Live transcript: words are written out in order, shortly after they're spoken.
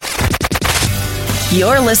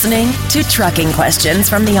You're listening to Trucking Questions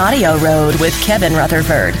from the Audioroad with Kevin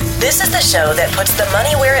Rutherford. This is the show that puts the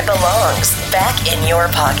money where it belongs, back in your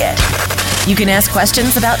pocket. You can ask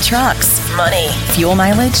questions about trucks, money, fuel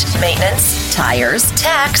mileage, maintenance, tires,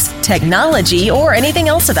 tax, technology, or anything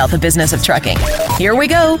else about the business of trucking. Here we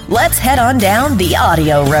go. Let's head on down the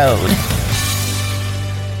Audioroad.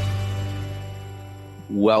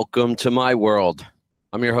 Welcome to my world.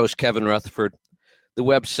 I'm your host, Kevin Rutherford. The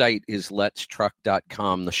website is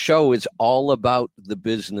letstruck.com. The show is all about the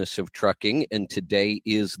business of trucking, and today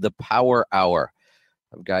is the Power Hour.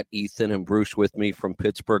 I've got Ethan and Bruce with me from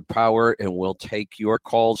Pittsburgh Power, and we'll take your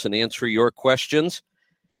calls and answer your questions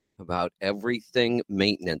about everything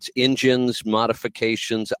maintenance, engines,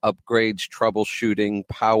 modifications, upgrades, troubleshooting,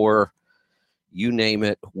 power, you name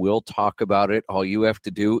it. We'll talk about it. All you have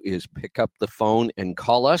to do is pick up the phone and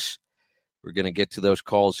call us. We're going to get to those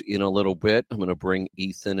calls in a little bit. I'm going to bring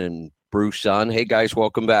Ethan and Bruce on. Hey, guys,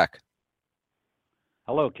 welcome back.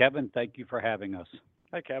 Hello, Kevin. Thank you for having us.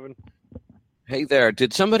 Hi, Kevin. Hey there.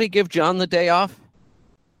 Did somebody give John the day off?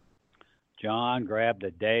 John grabbed a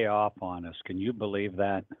day off on us. Can you believe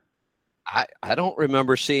that? I don't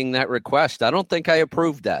remember seeing that request. I don't think I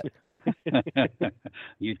approved that.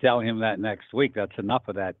 You tell him that next week. That's enough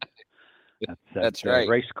of that. That's right.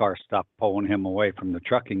 Race car stuff pulling him away from the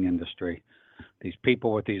trucking industry. These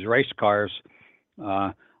people with these race cars,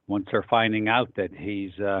 once they're finding out that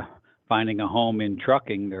he's finding a home in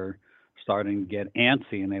trucking, they're starting to get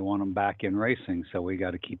antsy and they want him back in racing. So we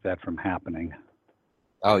got to keep that from happening.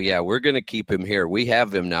 Oh, yeah, we're going to keep him here. We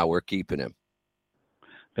have him now. We're keeping him.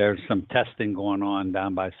 There's some testing going on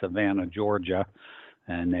down by Savannah, Georgia,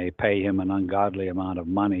 and they pay him an ungodly amount of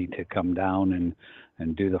money to come down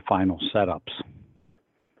and do the final setups.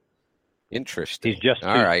 Interesting. He's just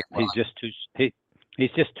all right. Well,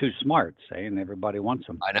 he's just too smart, saying everybody wants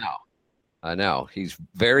him. I know. He's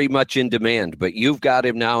very much in demand, but you've got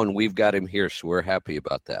him now and we've got him here, so we're happy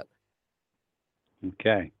about that.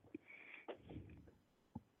 Okay.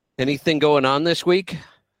 Anything going on this week?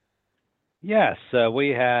 Yes,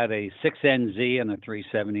 we had a 6NZ and a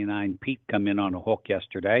 379 Pete come in on a hook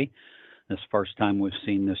yesterday. This first time we've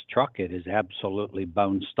seen this truck. It is absolutely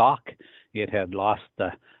bone stock. It had lost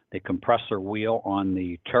the compressor wheel on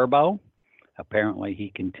the turbo. Apparently,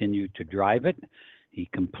 he continued to drive it. He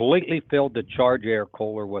completely filled the charge air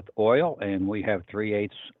cooler with oil, and we have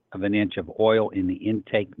 3/8 of an inch of oil in the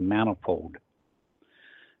intake manifold.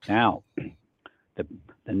 Now, the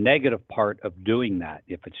negative part of doing that,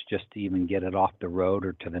 if it's just to even get it off the road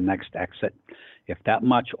or to the next exit, if that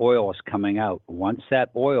much oil is coming out, once that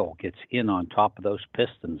oil gets in on top of those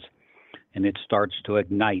pistons and it starts to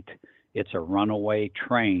ignite, it's a runaway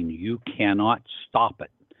train. You cannot stop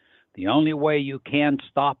it. The only way you can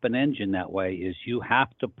stop an engine that way is you have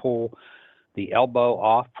to pull the elbow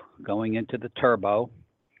off going into the turbo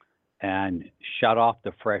and shut off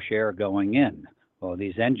the fresh air going in. Well,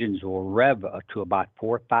 these engines will rev to about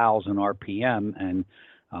 4,000 RPM, and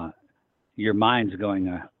your mind's going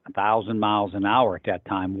 1,000 miles an hour at that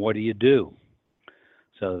time. What do?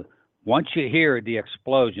 So once you hear the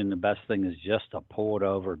explosion, the best thing is just to pull it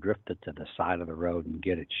over, drift it to the side of the road, and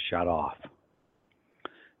get it shut off.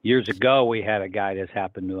 Years ago, we had a guy that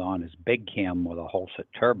happened to on his big cam with a Holset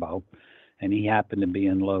turbo, and he happened to be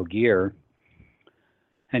in low gear,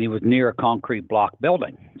 and he was near a concrete block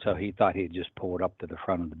building. So he thought he'd just pull it up to the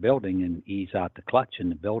front of the building and ease out the clutch, and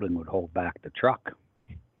the building would hold back the truck.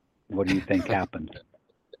 What do you think happened?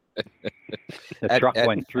 The truck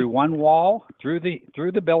went through one wall, through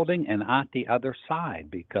the building, and out the other side,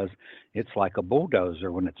 because it's like a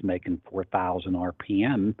bulldozer when it's making 4,000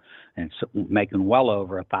 RPM and it's making well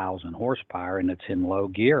over 1,000 horsepower, and it's in low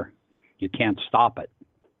gear. You can't stop it.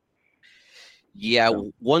 Yeah,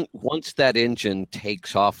 once that engine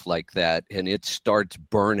takes off like that and it starts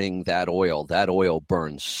burning that oil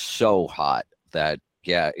burns so hot that,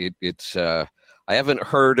 yeah, it's I haven't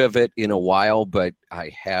heard of it in a while, but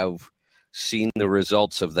I have seen the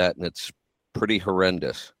results of that, and it's pretty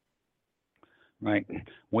horrendous. Right.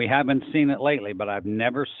 We haven't seen it lately, but I've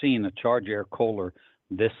never seen a charge air cooler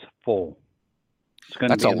this full. It's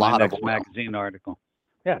going to be in my next magazine article.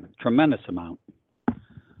 Yeah, tremendous amount.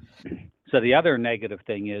 So the other negative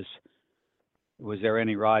thing is, was there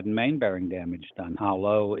any rod and main bearing damage done? How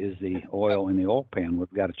low is the oil in the oil pan?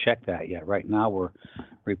 We've got to check that yet. Right now we're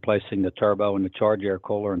replacing the turbo and the charge air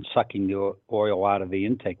cooler and sucking the oil out of the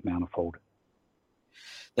intake manifold.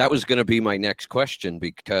 That was going to be my next question,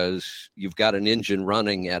 because you've got an engine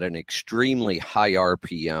running at an extremely high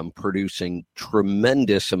RPM, producing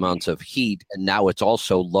tremendous amounts of heat, and now it's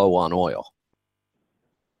also low on oil.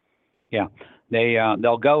 Yeah.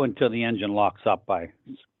 They'll go until the engine locks up by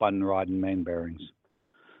spun rod and main bearings.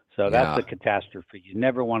 So that's a catastrophe. You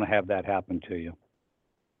never want to have that happen to you.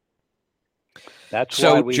 That's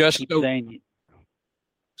why we keep saying.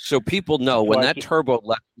 So people know when that turbo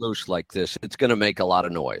lets loose like this, it's going to make a lot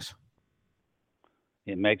of noise.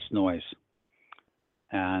 It makes noise.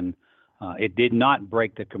 And it did not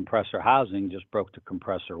break the compressor housing, just broke the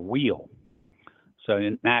compressor wheel. So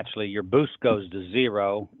naturally, your boost goes to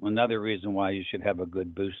zero. Another reason why you should have a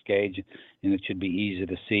good boost gauge, and it should be easy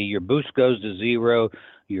to see. Your boost goes to zero.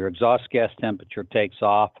 Your exhaust gas temperature takes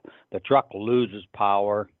off. The truck loses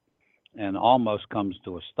power and almost comes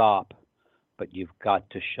to a stop, but you've got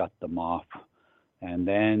to shut them off and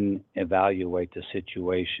then evaluate the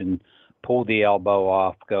situation. Pull the elbow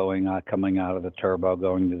off coming out of the turbo,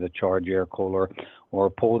 going to the charge air cooler,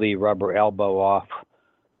 or pull the rubber elbow off,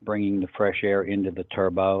 bringing the fresh air into the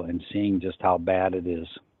turbo and seeing just how bad it is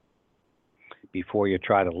before you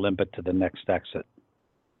try to limp it to the next exit.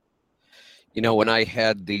 You know, when I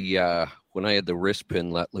had the wrist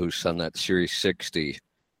pin let loose on that Series 60,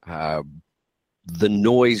 the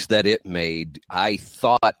noise that it made, I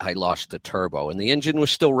thought I lost the turbo, and the engine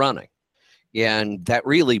was still running. And that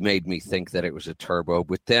really made me think that it was a turbo.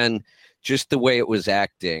 But then just the way it was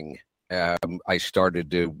acting, I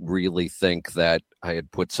started to really think that I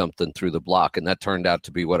had put something through the block, and that turned out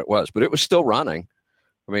to be what it was. But it was still running.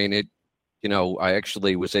 I mean, I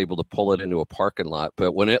actually was able to pull it into a parking lot.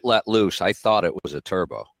 But when it let loose, I thought it was a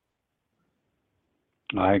turbo.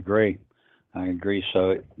 I agree.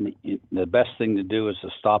 So the best thing to do is to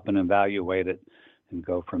stop and evaluate it and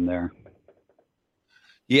go from there.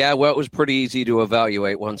 Yeah, well, it was pretty easy to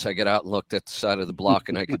evaluate once I got out and looked at the side of the block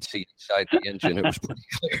and I could see inside the engine. It was pretty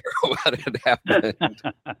clear what had happened.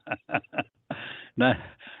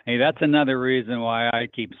 Hey, that's another reason why I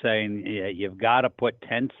keep saying you've got to put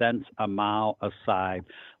 10 cents a mile aside.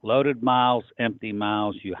 Loaded miles, empty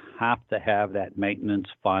miles, you have to have that maintenance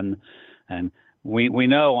fund. And we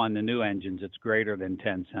know on the new engines it's greater than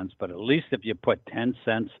 10 cents, but at least if you put 10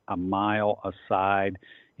 cents a mile aside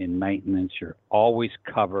in maintenance, you're always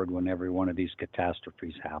covered when every one of these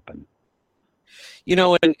catastrophes happen. You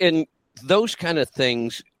know, and those kind of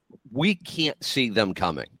things, we can't see them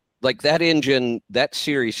coming. Like that engine, that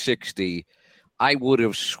Series 60, I would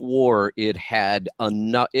have swore it had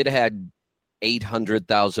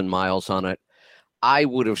 800,000 miles on it. I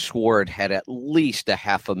would have swore it had at least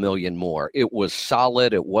 500,000 more. It was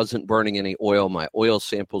solid. It wasn't burning any oil. My oil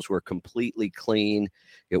samples were completely clean.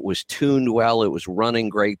 It was tuned well. It was running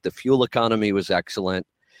great. The fuel economy was excellent.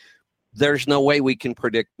 There's no way we can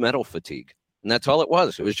predict metal fatigue. And that's all it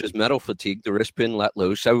was. It was just metal fatigue. The wrist pin let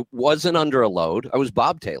loose. I wasn't under a load. I was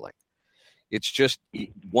bobtailing. It's just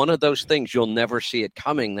one of those things you'll never see it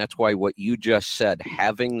coming. That's why what you just said,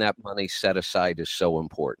 having that money set aside is so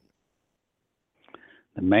important.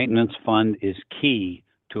 The maintenance fund is key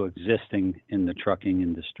to existing in the trucking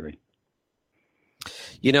industry.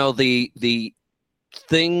 You know, the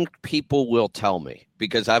thing people will tell me,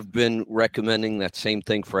 because I've been recommending that same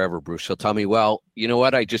thing forever, Bruce, they'll tell me, well, you know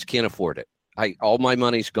what? I just can't afford it. All my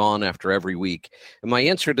money's gone after every week. And my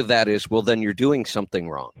answer to that is, well, then you're doing something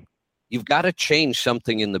wrong. You've got to change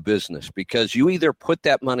something in the business, because you either put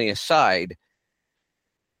that money aside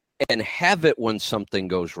and have it when something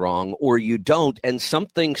goes wrong, or you don't, and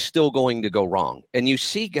something's still going to go wrong. And you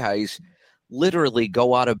see guys literally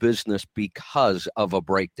go out of business because of a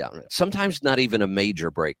breakdown. Sometimes not even a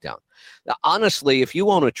major breakdown. Now, honestly, if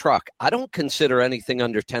you own a truck, I don't consider anything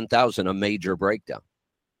under 10,000 a major breakdown.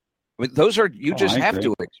 I mean, those are, you just have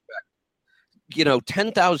to expect.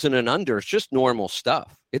 10,000 and under is just normal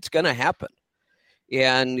stuff. It's going to happen.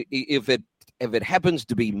 And if it happens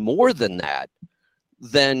to be more than that,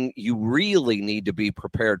 then you really need to be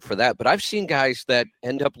prepared for that. But I've seen guys that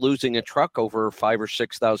end up losing a truck over $5,000 or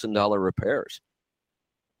 $6,000 repairs.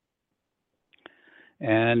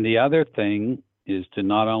 And the other thing is to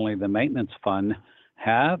not only the maintenance fund,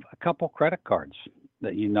 have a couple credit cards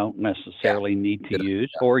that you don't necessarily need to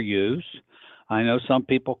use or use. I know some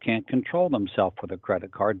people can't control themselves with a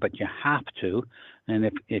credit card, but you have to. And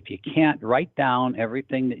if you can't, write down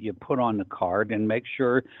everything that you put on the card and make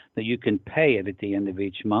sure that you can pay it at the end of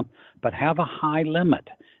each month, but have a high limit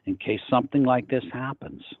in case something like this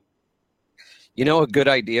happens. You know, a good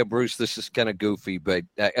idea, Bruce, this is kind of goofy, but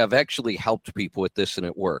I've actually helped people with this and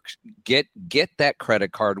it works. Get that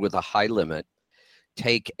credit card with a high limit.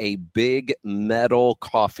 Take a big metal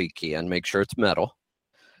coffee can, make sure it's metal.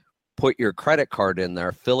 Put your credit card in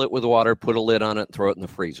there, fill it with water, put a lid on it, and throw it in the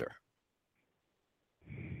freezer.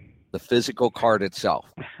 The physical card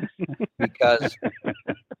itself. Because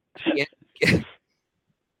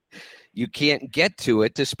You can't get to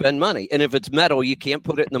it to spend money. And if it's metal, you can't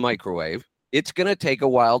put it in the microwave. It's going to take a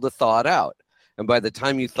while to thaw it out. And by the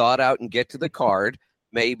time you thaw it out and get to the card,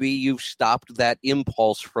 maybe you've stopped that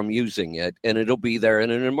impulse from using it, and it'll be there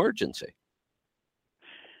in an emergency.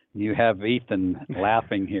 You have Ethan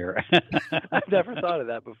laughing here. I've never thought of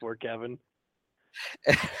that before, Kevin.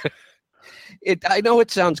 I know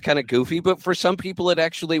it sounds kind of goofy, but for some people it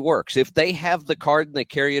actually works. If they have the card and they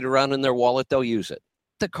carry it around in their wallet, they'll use it.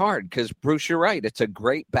 The card, because Bruce, you're right. It's a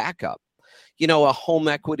great backup. You know, a home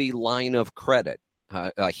equity line of credit,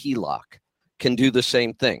 a HELOC, can do the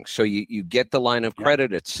same thing. So you get the line of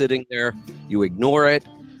credit, it's sitting there, you ignore it.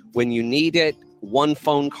 When you need it, one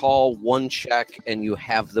phone call, one check, and you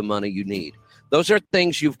have the money you need. Those are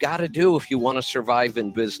things you've got to do if you want to survive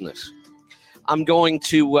in business. I'm going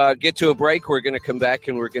to get to a break. We're going to come back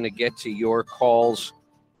and we're going to get to your calls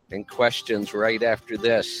and questions right after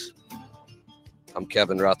this. I'm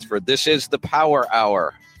Kevin Rutherford. This is the Power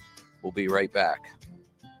Hour. We'll be right back.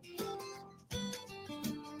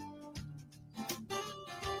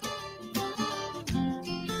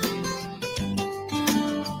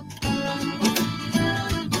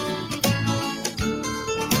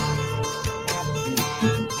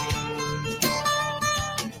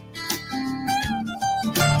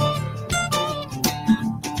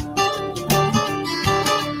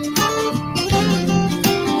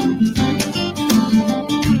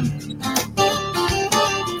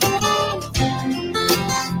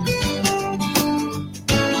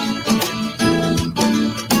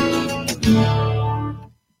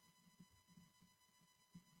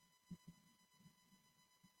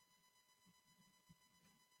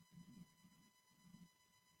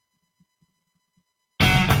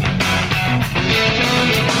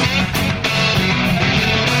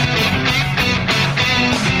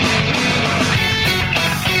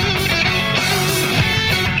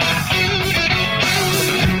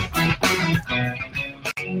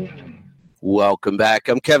 Welcome back.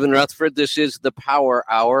 I'm Kevin Rutherford. This is the Power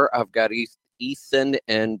Hour. I've got Ethan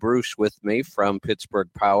and Bruce with me from Pittsburgh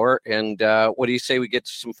Power. And what do you say we get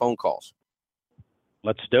to some phone calls?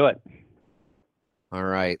 Let's do it. All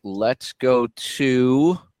right. Let's go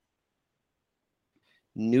to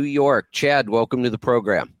New York. Chad, welcome to the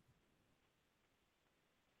program.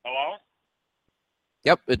 Hello?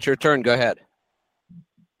 Yep, it's your turn. Go ahead.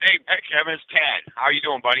 Hey, Kevin, it's Tad. How you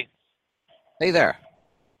doing, buddy? Hey there.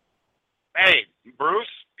 Hey, Bruce,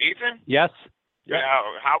 Ethan? Yes. Yeah,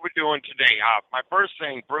 how we doing today? My first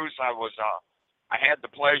thing, Bruce, I had the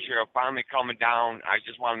pleasure of finally coming down. I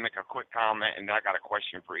just want to make a quick comment, and then I got a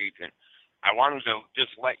question for Ethan. I wanted to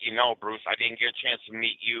just let you know, Bruce, I didn't get a chance to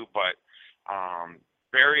meet you, but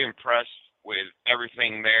very impressed with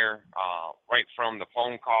everything there, right from the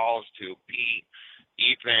phone calls to Pete,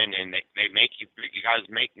 Ethan, and they make you guys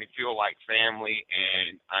make me feel like family,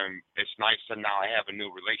 and it's nice to now I have a new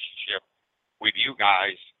relationship with you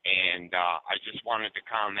guys, and I just wanted to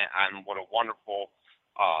comment on what a wonderful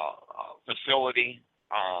facility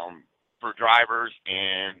for drivers,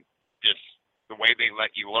 and just the way they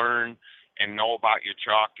let you learn and know about your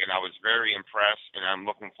truck, and I was very impressed, and I'm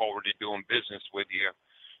looking forward to doing business with you,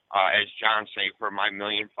 as John say, for my $1.5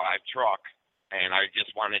 million truck, and I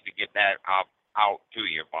just wanted to get that out to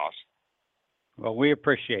you, boss. Well, we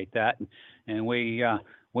appreciate that, and we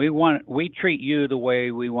treat you the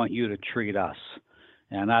way we want you to treat us.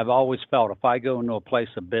 And I've always felt if I go into a place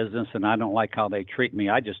of business and I don't like how they treat me,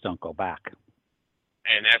 I just don't go back.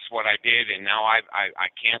 And that's what I did. And now I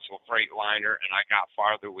canceled Freightliner, and I got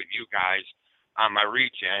farther with you guys on my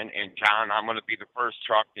regen. And John, I'm going to be the first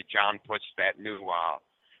truck that John puts that new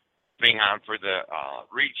thing on for the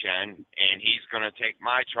regen, and he's going to take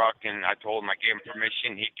my truck. And I told him I gave him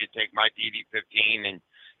permission. He could take my DD15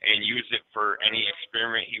 and use it for any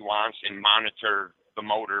experiment he wants and monitor the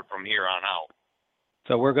motor from here on out.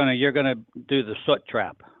 So you're gonna do the soot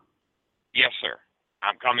trap. Yes, sir.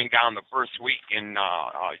 I'm coming down the first week in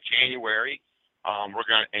January. We're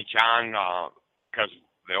gonna, and John, because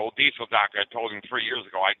the old diesel doctor, I told him 3 years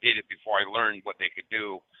ago, I did it before I learned what they could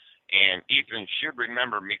do. And Ethan should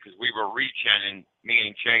remember me because we were regenning, me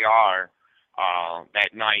and JR,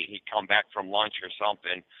 that night. He'd come back from lunch or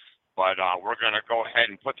something. But we're going to go ahead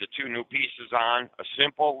and put the two new pieces on, a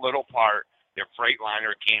simple little part that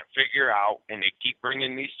Freightliner can't figure out, and they keep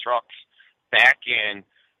bringing these trucks back in,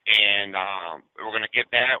 and we're going to get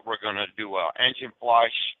that. We're going to do an engine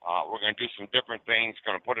flush. We're going to do some different things,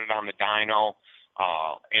 going to put it on the dyno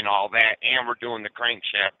and all that, and we're doing the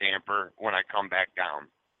crankshaft damper when I come back down.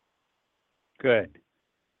 Good.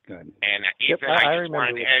 And Ethan, I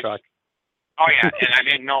remember this truck. Oh, yeah, and I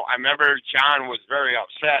didn't know. I remember John was very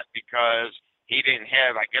upset because he didn't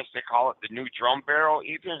have, I guess they call it the new drum barrel,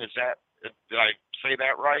 Ethan. Did I say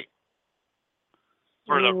that right?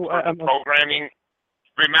 For the programming.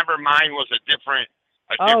 Remember, mine was a different.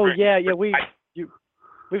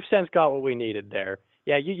 We've since got what we needed there.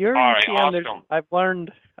 Yeah, your all right, ECM. awesome. I've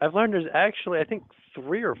learned there's actually, I think,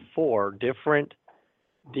 3 or 4 different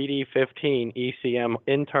DD15 ECM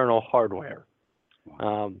internal hardware.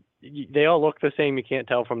 They all look the same. You can't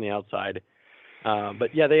tell from the outside.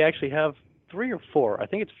 But yeah, they actually have 3 or 4. I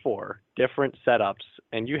think it's 4 different setups.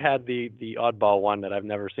 And you had the oddball one that I've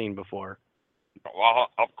never seen before. Well,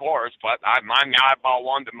 of course, but I'm the oddball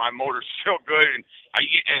one. That my motor's still good, and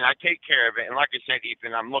I take care of it. And like I said,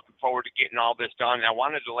 Ethan, I'm looking forward to getting all this done. And I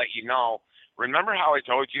wanted to let you know. Remember how I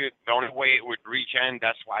told you the only way it would reach end?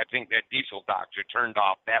 That's why I think that diesel doctor turned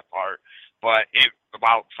off that part. But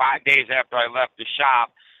about 5 days after I left the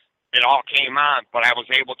shop, it all came on. But I was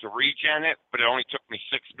able to regen it. But it only took me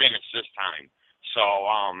 6 minutes this time. So,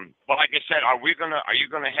 but like I said, are you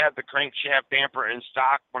gonna have the crankshaft damper in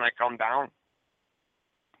stock when I come down?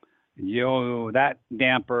 That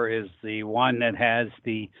damper is the one that has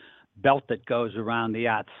the belt that goes around the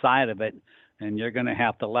outside of it, and you're going to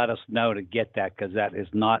have to let us know to get that, because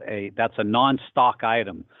that's a non-stock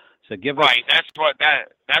item. So give us right. That's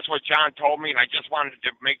what John told me, and I just wanted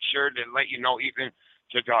to make sure to let you know, even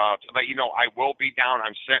to let you know I will be down.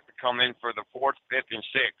 I'm set to come in for the 4th, 5th, and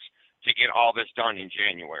 6th to get all this done in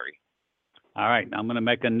January. All right, I'm going to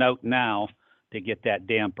make a note now to get that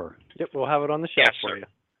damper. Yep, we'll have it on the shelf for you.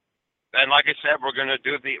 And like I said, we're gonna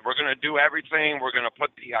do everything. We're gonna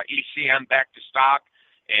put the ECM back to stock,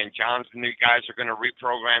 and John's and you guys are gonna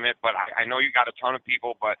reprogram it. But I know you got a ton of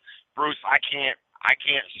people, but Bruce, I can't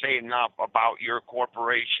say enough about your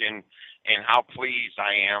corporation and how pleased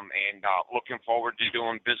I am, and looking forward to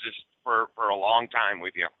doing business for a long time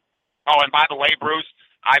with you. Oh, and by the way, Bruce,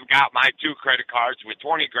 I've got my 2 credit cards with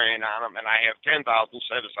 20 grand on them, and I have 10,000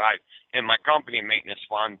 set aside in my company maintenance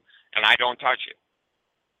fund, and I don't touch it.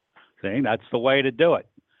 See, that's the way to do it.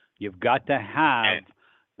 You've got to have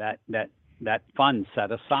that fund set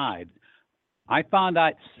aside. I found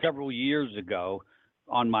out several years ago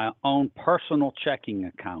on my own personal checking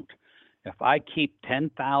account, if I keep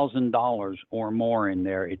 $10,000 or more in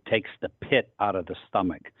there, it takes the pit out of the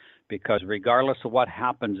stomach, because regardless of what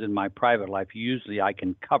happens in my private life, usually I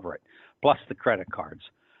can cover it, plus the credit cards.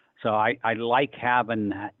 So I like having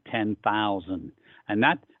that 10,000.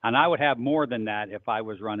 And I would have more than that if I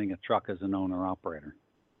was running a truck as an owner-operator.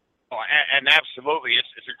 Oh, and absolutely.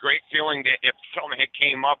 It's a great feeling that if something had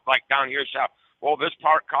came up like down here, shop, well, this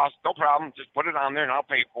part costs, no problem, just put it on there and I'll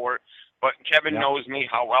pay for it. But Kevin knows me,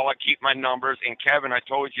 how well I keep my numbers. And Kevin, I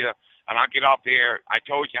told you, and I'll get up here, I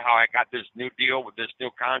told you how I got this new deal with this new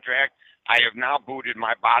contract. I have now booted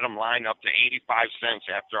my bottom line up to 85 cents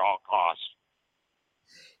after all costs.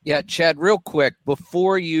 Yeah, Chad, real quick,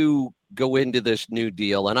 before you go into this new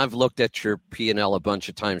deal, and I've looked at your P&L a bunch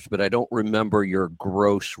of times, but I don't remember your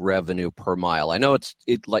gross revenue per mile. I know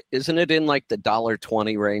isn't it in like the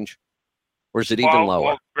 $1.20 range, or is it even lower?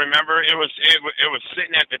 Well, remember it was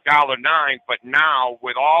sitting at the $1.09, but now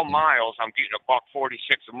with all miles, I'm getting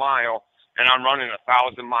 $1.46 a mile, and I'm running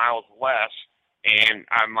 1,000 miles less, and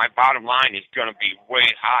my bottom line is going to be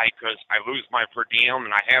way high because I lose my per diem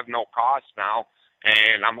and I have no cost now,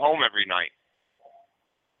 and I'm home every night.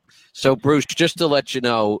 So, Bruce, just to let you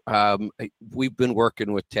know, we've been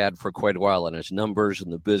working with Tad for quite a while on his numbers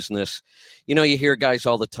and the business. You know, you hear guys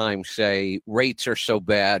all the time say, rates are so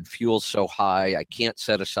bad, fuel's so high, I can't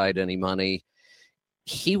set aside any money.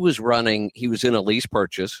 He was in a lease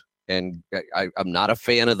purchase, and I'm not a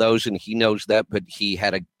fan of those, and he knows that, but he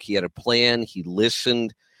had a plan, he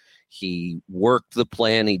listened, he worked the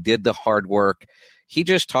plan, he did the hard work. He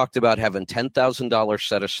just talked about having $10,000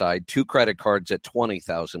 set aside, 2 credit cards at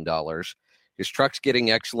 $20,000. His truck's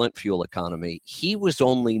getting excellent fuel economy. He was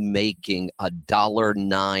only making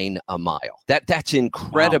 $1.09 a mile. That's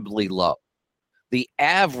incredibly low. The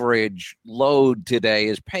average load today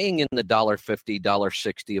is paying in the $1.50,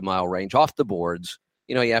 $1.60 a mile range off the boards.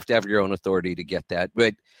 You know, you have to have your own authority to get that,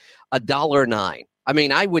 but $1.09. I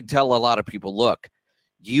mean, I would tell a lot of people, look,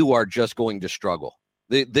 you are just going to struggle.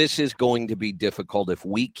 This is going to be difficult if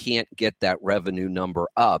we can't get that revenue number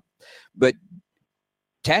up. But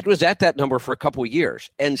Tad was at that number for a couple of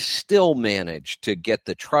years and still managed to get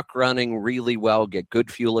the truck running really well, get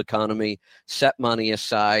good fuel economy, set money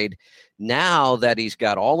aside. Now that he's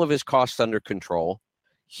got all of his costs under control,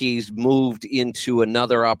 he's moved into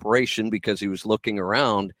another operation because he was looking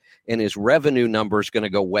around, and his revenue number is going to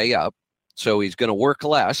go way up. So he's going to work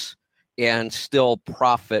less and still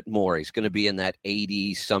profit more. He's going to be in that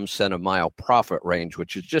 80 some cent a mile profit range,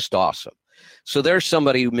 which is just awesome. So there's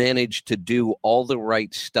somebody who managed to do all the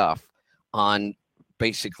right stuff on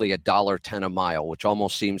basically $1.10 a mile, which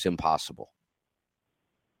almost seems impossible.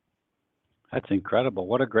 That's incredible.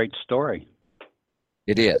 What a great story.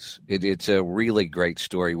 It is. It's a really great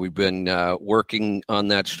story. We've been working on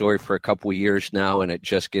that story for a couple of years now, and it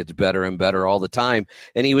just gets better and better all the time.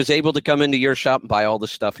 And he was able to come into your shop and buy all the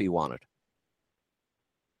stuff he wanted.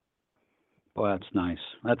 Well, that's nice.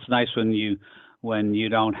 That's nice when you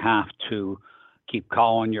don't have to keep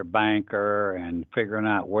calling your banker and figuring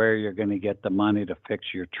out where you're going to get the money to fix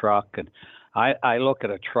your truck. And I look at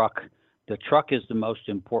a truck. The truck is the most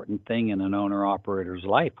important thing in an owner-operator's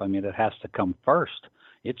life. I mean, it has to come first.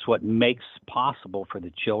 It's what makes possible for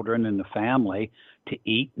the children and the family to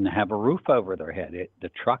eat and have a roof over their head. The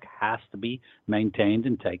truck has to be maintained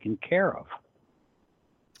and taken care of.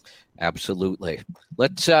 Absolutely.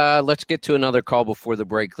 Let's get to another call before the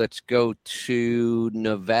break. Let's go to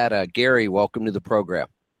Nevada. Gary, welcome to the program.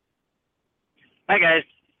 Hi, guys.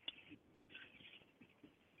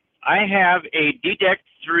 I have a D-Deck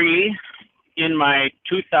 3 in my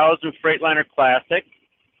 2000 Freightliner Classic,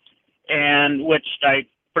 and which I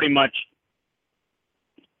pretty much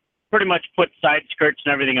put side skirts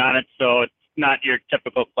and everything on it, so it's not your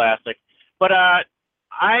typical Classic. But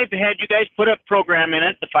I've had you guys put a program in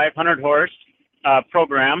it, the 500 horse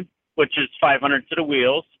program, which is 500 to the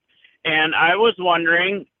wheels, and I was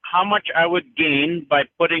wondering how much I would gain by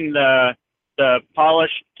putting the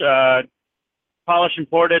polished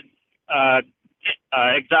imported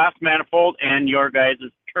exhaust manifold and your guys'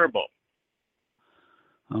 turbo.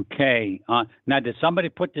 Okay. Now, did somebody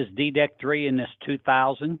put this D-Deck 3 in this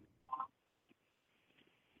 2000?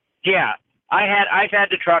 Yeah, I've had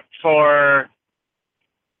the truck for.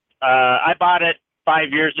 I bought it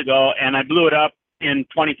 5 years ago, and I blew it up in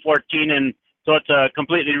 2014, and so it's a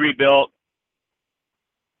completely rebuilt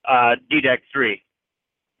D-Deck 3.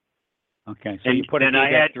 Okay, so you put a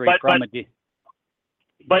D-Deck 3 from a D.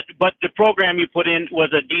 But the program you put in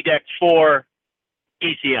was a D-Deck 4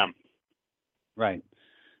 ECM. Right.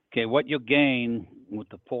 Okay, what you'll gain with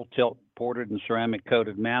the full tilt ported and ceramic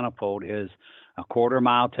coated manifold is a 1/4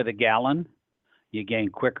 mile to the gallon. You gain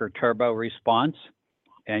quicker turbo response,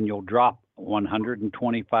 and you'll drop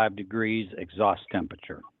 125 degrees exhaust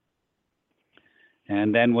temperature.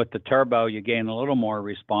 And then with the turbo, you gain a little more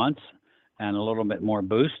response and a little bit more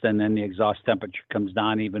boost, and then the exhaust temperature comes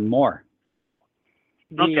down even more.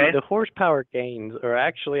 The horsepower gains are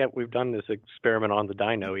actually, we've done this experiment on the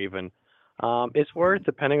dyno even. It's worth,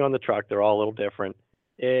 depending on the truck, they're all a little different,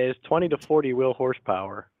 is 20 to 40 wheel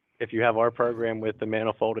horsepower if you have our program with the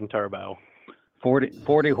manifold and turbo.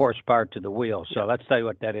 40 horsepower to the wheel. So let's tell you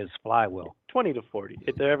what that is, flywheel. 20 to 40.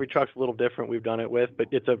 Every truck's a little different we've done it with, but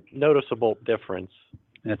it's a noticeable difference.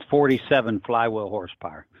 That's 47 flywheel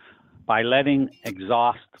horsepower by letting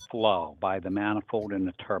exhaust flow by the manifold and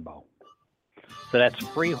the turbo. So that's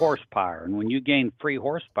free horsepower. And when you gain free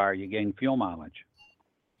horsepower, you gain fuel mileage.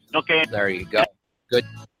 Okay. There you go. Good.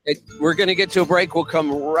 We're going to get to a break. We'll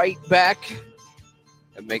come right back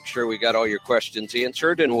and make sure we got all your questions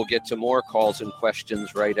answered, and we'll get to more calls and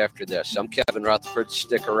questions right after this. I'm Kevin Rutherford.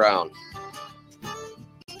 Stick around.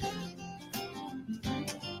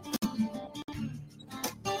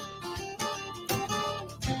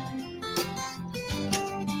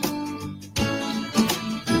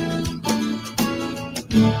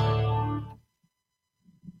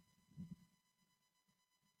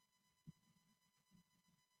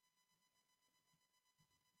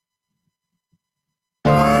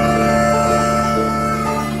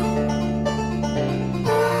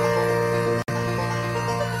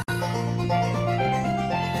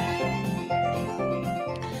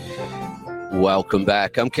 Welcome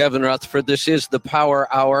back. I'm Kevin Rutherford. This is the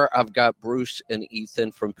Power Hour. I've got Bruce and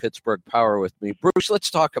Ethan from Pittsburgh Power with me. Bruce, let's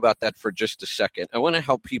talk about that for just a second. I want to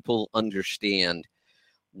help people understand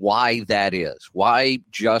why that is. Why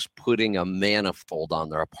just putting a manifold on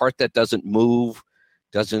there, a part that doesn't move,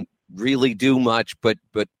 doesn't really do much, but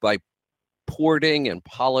by porting and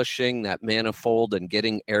polishing that manifold and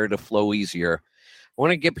getting air to flow easier, I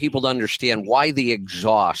want to get people to understand why the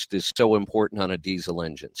exhaust is so important on a diesel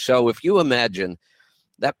engine. So if you imagine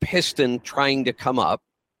that piston trying to come up,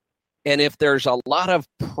 and if there's a lot of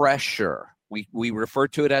pressure, we refer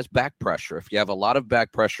to it as back pressure. If you have a lot of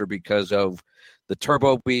back pressure because of the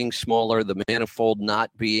turbo being smaller, the manifold not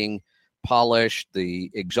being polished, the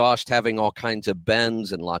exhaust having all kinds of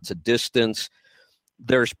bends and lots of distance,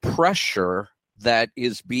 there's pressure that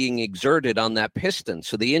is being exerted on that piston.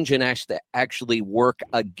 So the engine has to actually work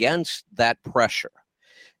against that pressure.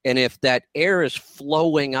 And if that air is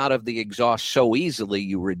flowing out of the exhaust so easily,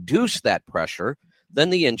 you reduce that pressure, then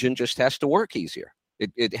the engine just has to work easier.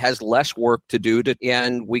 It has less work to do,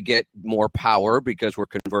 and we get more power because we're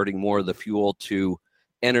converting more of the fuel to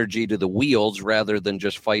energy to the wheels rather than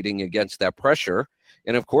just fighting against that pressure.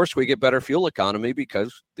 And of course, we get better fuel economy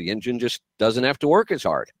because the engine just doesn't have to work as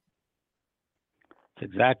hard.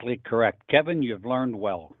 That's exactly correct. Kevin, you've learned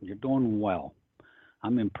well. You're doing well.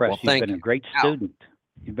 I'm impressed. Well, You've been a great student.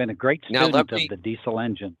 You've been a great student of the diesel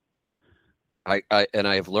engine. I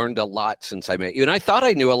have learned a lot since I met you. And I thought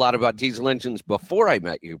I knew a lot about diesel engines before I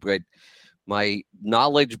met you, but my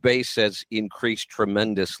knowledge base has increased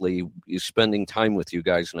tremendously spending time with you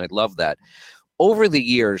guys, and I love that. Over the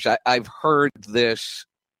years, I've heard this.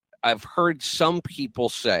 I've heard some people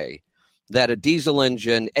say that a diesel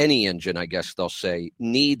engine, any engine, I guess they'll say,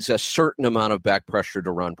 needs a certain amount of back pressure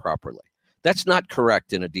to run properly. That's not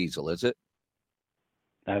correct in a diesel, is it?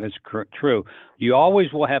 That is true. You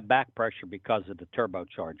always will have back pressure because of the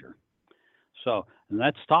turbocharger. So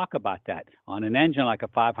let's talk about that. On an engine like a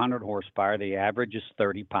 500 horsepower, the average is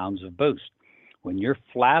 30 pounds of boost. When you're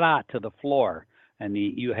flat out to the floor and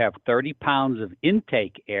you have 30 pounds of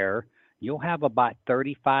intake air, you'll have about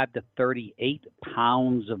 35 to 38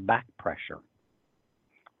 pounds of back pressure.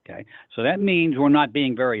 Okay, so that means we're not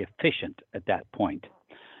being very efficient at that point.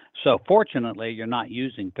 So fortunately, you're not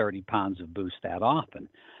using 30 pounds of boost that often,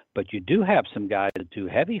 but you do have some guys that do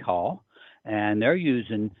heavy haul, and they're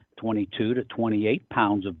using 22 to 28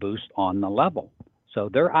 pounds of boost on the level. So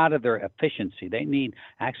they're out of their efficiency. They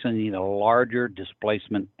actually need a larger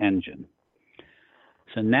displacement engine.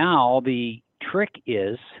 So now the trick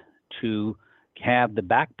is to have the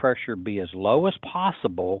back pressure be as low as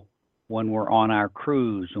possible when we're on our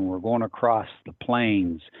cruise and we're going across the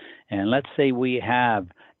plains. And let's say we have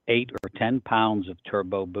 8 or 10 pounds of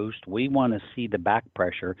turbo boost. We want to see the back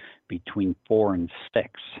pressure between 4 and 6.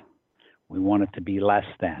 We want it to be less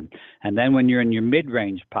than. And then when you're in your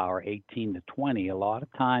mid-range power, 18 to 20, a lot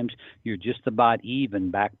of times you're just about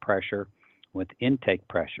even back pressure with intake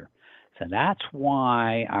pressure. So that's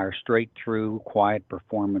why our straight-through quiet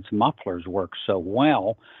performance mufflers work so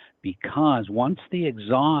well, because once the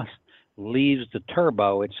exhaust leaves the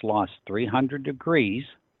turbo, it's lost 300 degrees,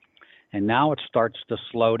 and now it starts to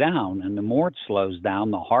slow down. And the more it slows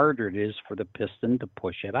down, the harder it is for the piston to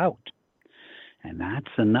push it out. And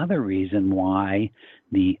that's another reason why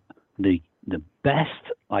the best,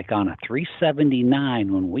 like on a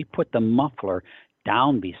 379, when we put the muffler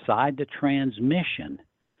down beside the transmission,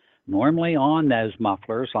 normally on those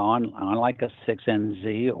mufflers, on like a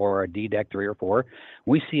 6NZ or a D-Deck 3 or 4,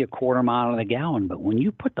 we see a quarter mile to the gallon. But when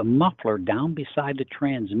you put the muffler down beside the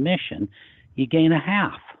transmission, you gain a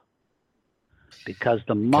half, because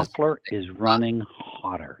the muffler is running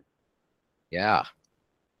hotter. Yeah.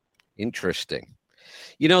 Interesting.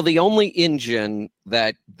 You know, the only engine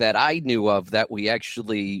that I knew of that we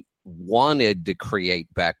actually wanted to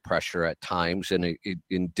create back pressure at times and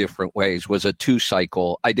in different ways was a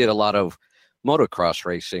 2-cycle. I did a lot of motocross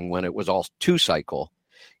racing when it was all 2-cycle,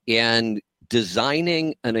 and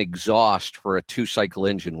designing an exhaust for a 2-cycle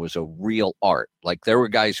engine was a real art. Like, there were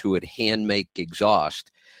guys who would hand make exhaust,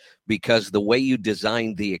 because the way you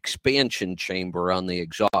designed the expansion chamber on the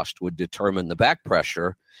exhaust would determine the back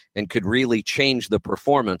pressure and could really change the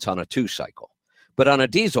performance on a 2-cycle. But on a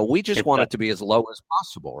diesel, we just want it to be as low as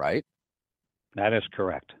possible, right? That is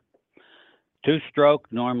correct. 2-stroke,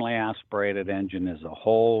 normally aspirated engine is a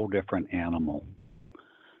whole different animal.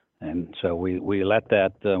 And so we let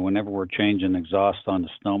that, whenever we're changing exhaust on the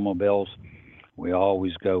snowmobiles, we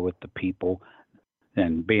always go with the people.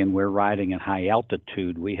 And being we're riding at high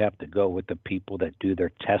altitude, we have to go with the people that do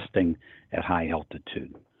their testing at high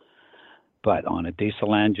altitude. But on a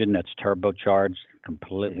diesel engine that's turbocharged,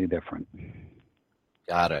 completely different.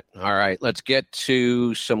 Got it. All right, let's get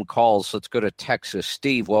to some calls. Let's go to Texas.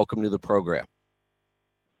 Steve, welcome to the program.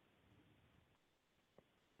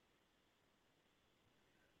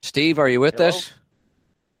 Steve, are you with us?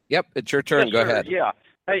 Yep, it's your turn. Yes, go sir. ahead. Yeah.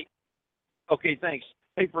 Hey. Okay, thanks.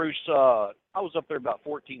 Hey, Bruce, I was up there about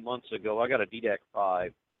 14 months ago. I got a D-Deck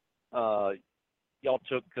 5. Y'all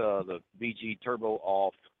took the VG turbo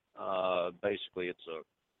off. Basically, it's a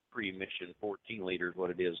pre-emission 14 liters, what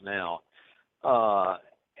it is now.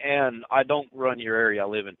 And I don't run your area. I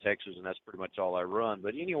live in Texas, and that's pretty much all I run.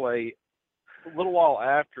 But anyway, a little while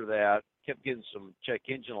after that, kept getting some check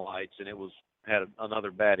engine lights, and had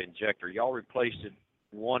another bad injector. Y'all replaced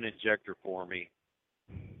one injector for me.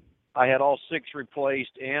 I had all 6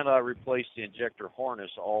 replaced, and I replaced the injector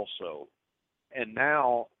harness also. And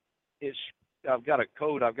now I've got a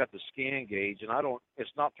code, I've got the scan gauge, and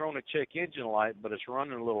it's not throwing a check engine light, but it's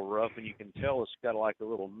running a little rough, and you can tell it's got like a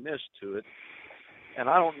little mist to it. And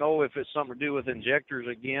I don't know if it's something to do with injectors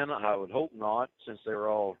again. I would hope not, since they were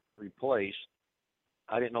all replaced.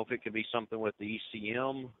 I didn't know if it could be something with the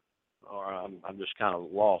ECM, or I'm just kind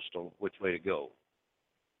of lost on which way to go.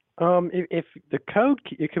 If the code,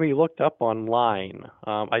 it can be looked up online.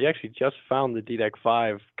 I actually just found the DDEC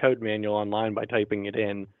 5 code manual online by typing it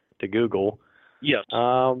in to Google. Yes.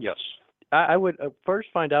 Yes. I would first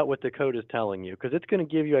find out what the code is telling you, because it's going to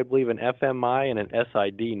give you, I believe, an FMI and an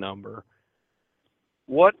SID number.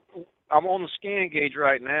 What I'm on the scan gauge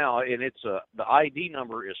right now, and it's the ID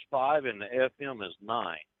number is 5 and the FM is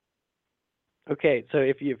 9. Okay, so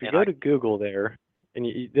if you go to Google there, and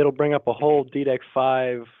it'll bring up a whole DDEC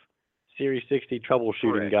 5 Series 60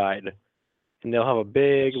 troubleshooting guide, and they'll have a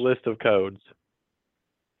big list of codes.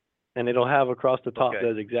 And it'll have across the top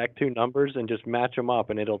those exact two numbers, and just match them up,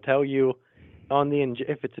 and it'll tell you on the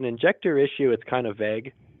if it's an injector issue, it's kind of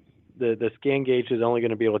vague. The scan gauge is only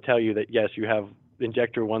going to be able to tell you that yes, you have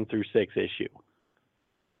injector 1 through 6 issue.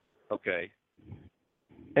 Okay.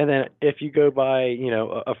 And then if you go by,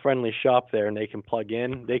 a friendly shop there and they can plug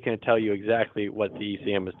in, they can tell you exactly what the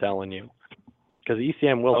ECM is telling you, because the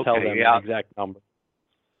ECM will tell them the exact number.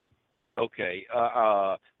 Okay.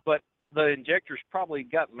 But the injector's probably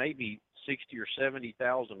got maybe 60 or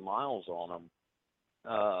 70,000 miles on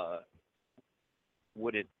them.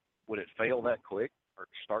 Would it fail that quick, or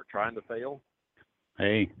start trying to fail?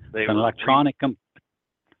 Hey, it's an electronic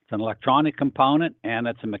component, and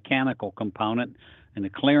it's a mechanical component, and the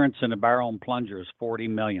clearance in the barrel and plunger is 40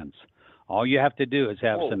 millionths. All you have to do is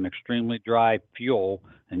have some extremely dry fuel,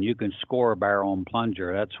 and you can score a barrel and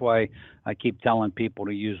plunger. That's why I keep telling people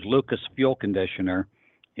to use Lucas fuel conditioner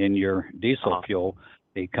in your diesel fuel,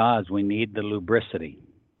 because we need the lubricity.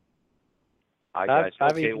 I've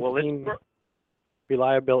seen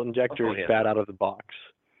reliable injectors bad out of the box.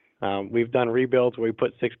 We've done rebuilds where we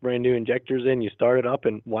put 6 brand new injectors in, you start it up,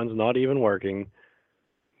 and one's not even working.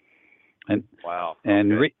 And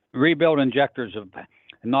rebuild injectors of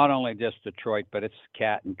not only just Detroit, but it's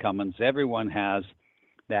Cat and Cummins. Everyone has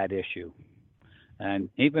that issue. And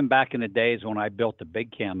even back in the days when I built the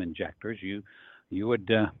big cam injectors, you would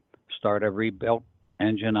start a rebuilt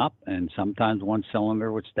engine up, and sometimes one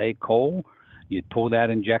cylinder would stay cold. You'd pull that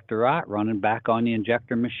injector out, run it back on the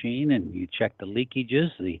injector machine, and you check the leakages,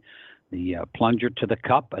 the plunger to the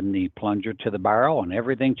cup and the plunger to the barrel, and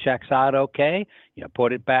everything checks out okay. You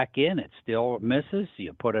put it back in, it still misses.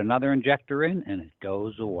 You put another injector in, and it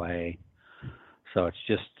goes away. So it's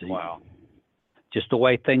just just the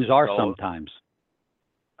way things are sometimes.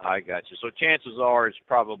 I got you. So chances are it's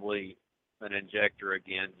probably an injector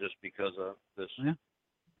again, just because of this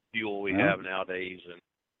fuel we have nowadays, and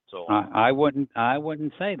so I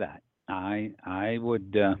wouldn't say that. I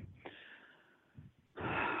would.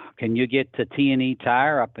 Can you get to T&E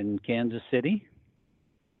Tire up in Kansas City?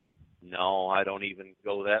 No, I don't even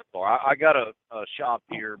go that far. I got a shop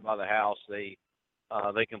here by the house. They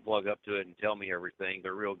can plug up to it and tell me everything.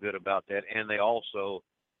 They're real good about that, and they also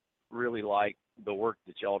really like the work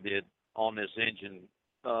that y'all did on this engine.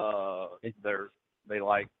 They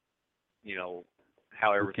like,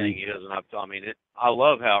 how everything is, and I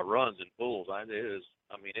love how it runs and pulls.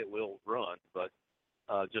 It will run, but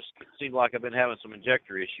just it seems like I've been having some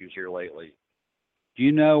injector issues here lately. Do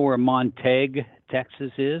you know where Montague,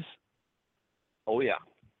 Texas is? Oh yeah.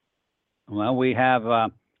 Well, we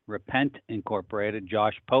have Repent Incorporated.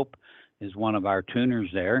 Josh Pope is one of our tuners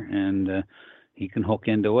there, and he can hook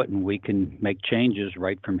into it, and we can make changes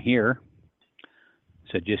right from here.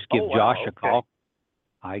 So just give Josh a call.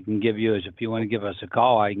 I can give you if you want to give us a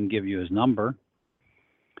call, I can give you his number.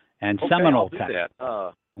 And Seminole, Texas.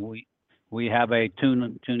 We have a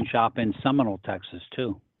tune shop in Seminole, Texas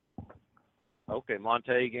too. Okay,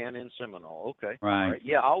 Montague and in Seminole. Okay. Right. All right.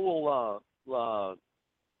 Yeah, I will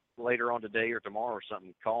later on today or tomorrow or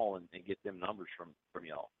something call and get them numbers from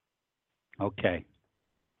y'all. Okay.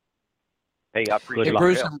 Hey, I appreciate it.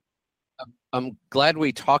 Bruce, I'm glad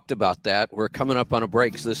we talked about that. We're coming up on a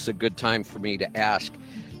break, so this is a good time for me to ask.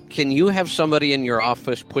 Can you have somebody in your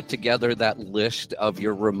office put together that list of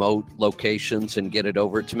your remote locations and get it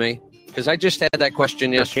over to me? Because I just had that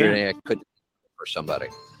question yesterday. I couldn't for somebody.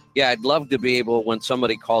 Yeah, I'd love to be able, when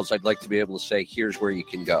somebody calls, I'd like to be able to say, here's where you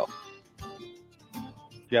can go.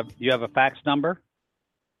 You have a fax number?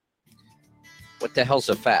 What the hell's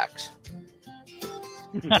a fax?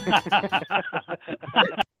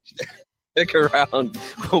 Stick around.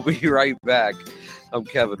 We'll be right back. I'm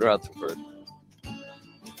Kevin Rutherford.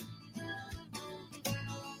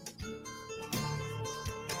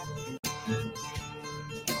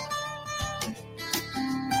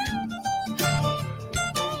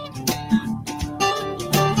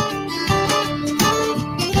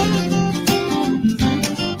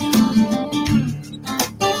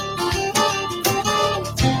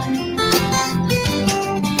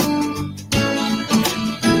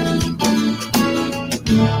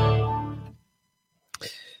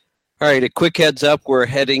 All right, a quick heads up. We're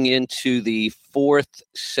heading into the fourth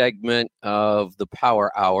segment of the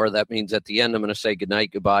Power Hour. That means at the end, I'm going to say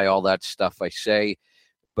goodnight, goodbye, all that stuff I say.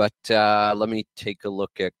 But let me take a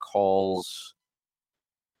look at calls.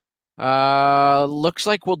 Looks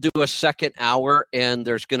like we'll do a second hour, and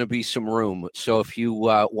there's going to be some room. So if you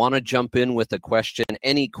want to jump in with a question,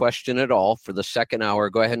 any question at all for the second hour,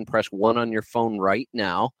 go ahead and press 1 on your phone right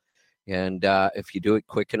now. And if you do it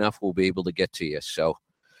quick enough, we'll be able to get to you. So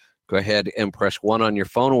go ahead and press 1 on your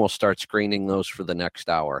phone, and we'll start screening those for the next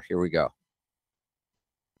hour. Here we go.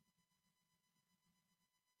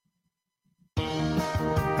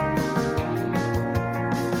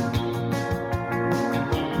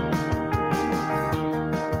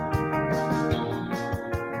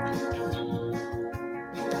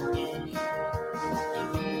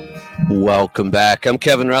 Welcome back. I'm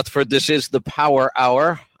Kevin Rutherford. This is the Power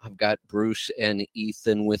Hour. I've got Bruce and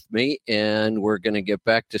Ethan with me, and we're going to get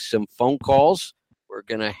back to some phone calls. We're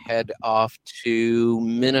going to head off to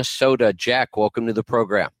Minnesota. Jack, welcome to the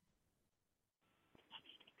program.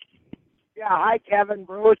 Yeah, hi, Kevin,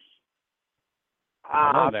 Bruce.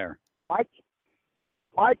 Hello there. My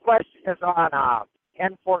question is on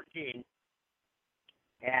N14,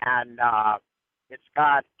 and it's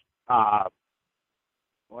got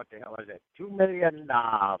what the hell is it?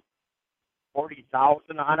 2,040,000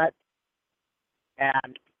 on it,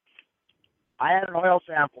 and I had an oil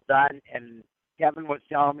sample done, and Kevin was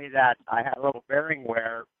telling me that I had a little bearing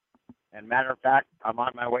wear. And matter of fact, I'm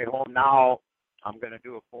on my way home now. I'm going to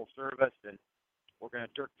do a full service, and we're going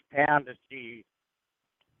to jerk the pan to see.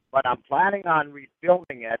 But I'm planning on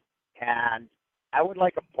rebuilding it, and I would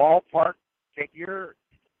like a ballpark figure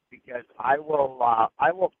because I will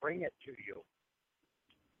bring it to you.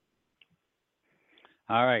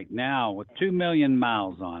 All right, now with 2 million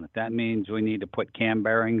miles on it, that means we need to put cam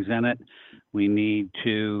bearings in it. We need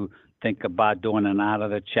to think about doing an out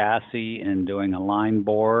of the chassis and doing a line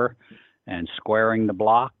bore and squaring the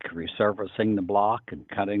block, resurfacing the block, and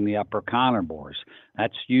cutting the upper counter bores.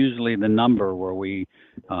 That's usually the number where you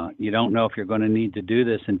don't know if you're going to need to do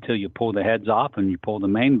this until you pull the heads off and you pull the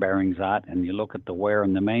main bearings out and you look at the wear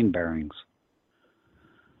in the main bearings.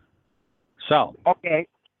 So, okay.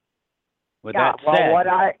 With that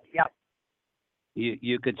said,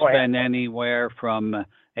 you could Go spend ahead. anywhere from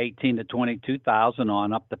 18 to 22,000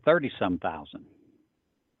 on up to 30-some thousand.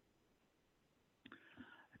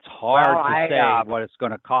 It's hard to say what it's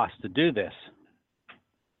going to cost to do this.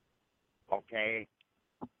 Okay.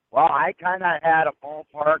 Well, I kind of had a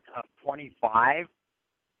ballpark of 25,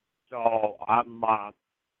 so I'm on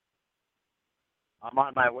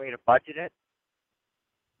my way to budget it.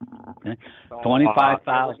 Okay. So,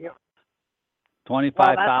 25,000.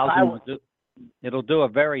 25,000 well, it'll do a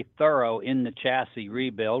very thorough in the chassis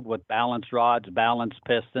rebuild with balance rods, balance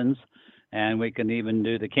pistons, and we can even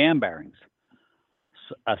do the cam bearings.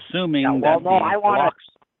 So, assuming that blocks.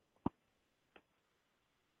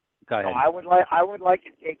 Go ahead. No, I would like to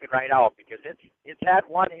take it right out because it's had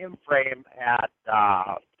one M frame at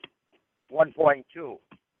 1.2.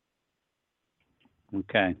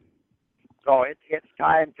 Okay. So it's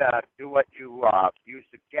time to do what you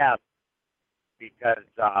suggest because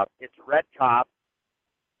it's a red top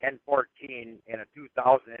N14 in a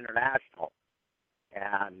 2000 International,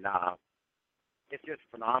 and it's just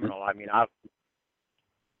phenomenal. I mean, I've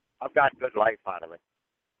got good life out of it.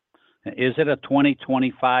 Is it a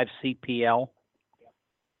 2025 CPL?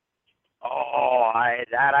 Oh,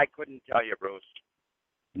 I couldn't tell you, Bruce.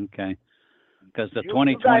 Okay, because the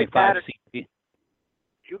 2025 CPL.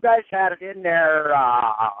 You guys had it in there.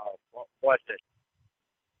 What was it?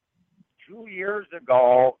 2 years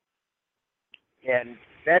ago in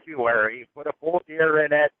February. Put a full gear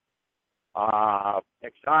in it.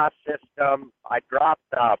 Exhaust system. I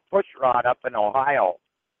dropped a push rod up in Ohio,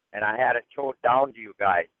 and I had it towed down to you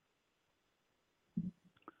guys.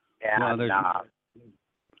 And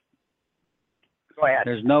go ahead.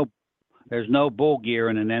 There's no bull gear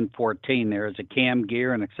in an N14. There is a cam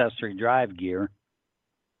gear and accessory drive gear.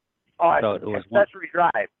 Oh, so it's accessory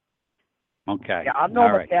drive. Okay. Yeah, I'm no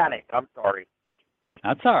mechanic. I'm sorry.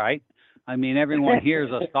 That's all right. I mean, everyone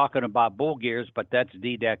hears us talking about bull gears, but that's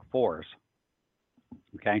D-Deck 4s.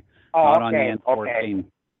 Okay? Oh, not on the N14. Okay.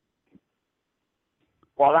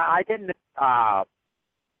 Well, I didn't know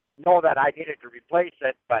that I needed to replace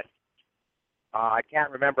it, but I can't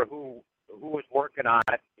remember who was working on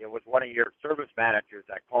it. It was one of your service managers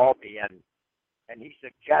that called me, and he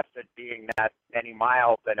suggested, being that many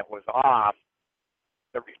miles and it was off,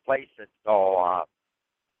 to replace it. So,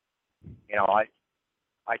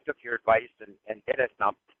 I took your advice and did it.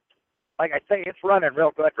 Now, like I say, it's running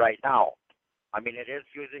real good right now. I mean, it is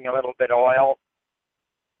using a little bit of oil,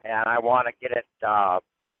 and I want to get it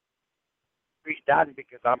redone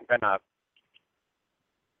because I'm going to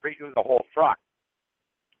redo the whole truck.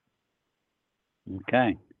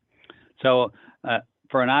 Okay. So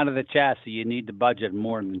for an out of the chassis, you need to budget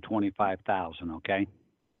more than 25,000. Okay.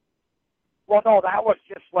 Well, no, that was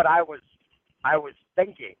just what I was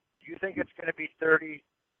thinking. If you think it's going to be 30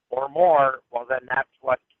 or more, well, then that's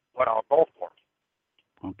what I'll go for.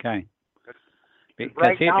 Okay. Because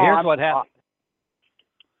right now, here's what happens.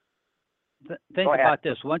 Think about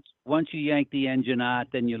this. Once you yank the engine out,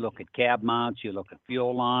 then you look at cab mounts, you look at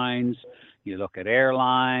fuel lines, you look at air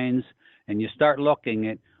lines, and you start looking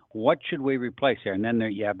at what should we replace here. And then there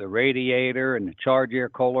you have the radiator and the charge air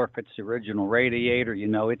cooler. If it's the original radiator, you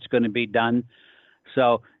know it's going to be done.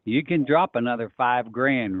 So you can drop another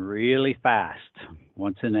 $5,000 really fast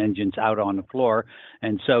once an engine's out on the floor.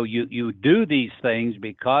 And so you do these things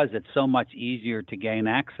because it's so much easier to gain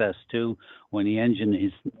access to when the engine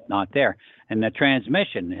is not there. And the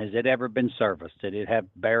transmission, has it ever been serviced? Did it have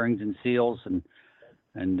bearings and seals and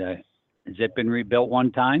has it been rebuilt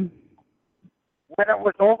one time? When it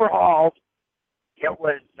was overhauled, it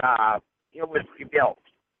was rebuilt.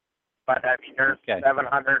 But I mean, there's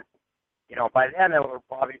 700. You know, by then it would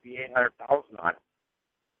probably be 800,000 on it.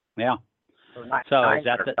 Yeah. So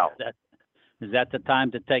is that the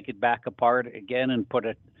time to take it back apart again and put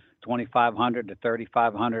a $2,500 to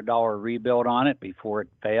 $3,500 rebuild on it before it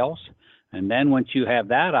fails? And then once you have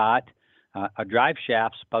that out, a drive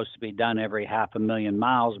shaft's supposed to be done every 500,000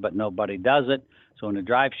 miles, but nobody does it. So when the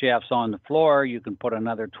drive shaft's on the floor, you can put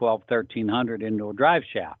another $1,200-1,300 into a drive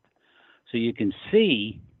shaft. So you can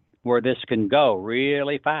see where this can go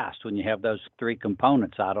really fast when you have those three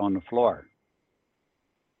components out on the floor.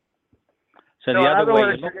 So the other way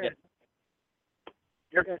you look at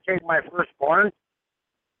you're going to take my firstborn?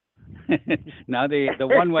 Now the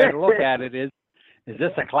one way to look at it is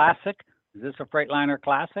this a classic? Is this a Freightliner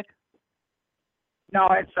classic? No,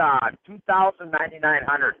 it's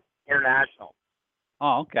 2,900 international.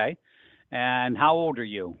 Oh, okay. And how old are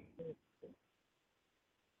you?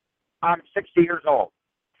 I'm 60 years old.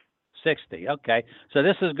 60. Okay. So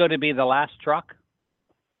this is going to be the last truck?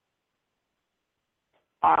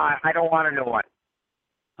 I don't want a new one.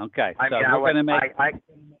 Okay. So we're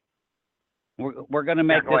going to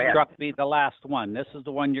make this truck be the last one. This is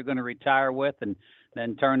the one you're going to retire with and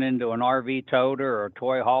then turn into an RV toter or a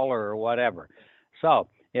toy hauler or whatever. So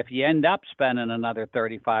if you end up spending another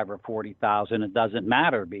 $35,000 or $40,000, it doesn't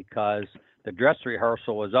matter because the dress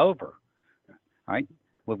rehearsal is over. All right.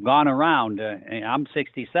 We've gone around. I'm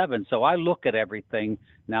 67, so I look at everything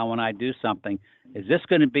now when I do something. Is this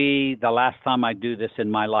going to be the last time I do this in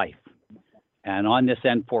my life? And on this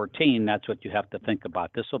N14, that's what you have to think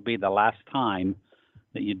about. This will be the last time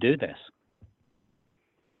that you do this.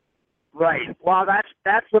 Right. Well,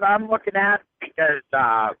 that's what I'm looking at because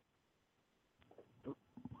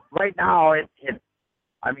right now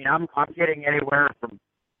I mean I'm getting anywhere from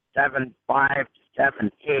 7.5 to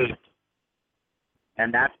 7.8.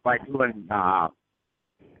 And that's by doing, the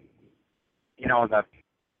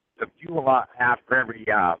fuel after every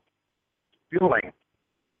fueling.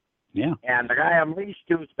 Yeah. And the guy I'm leased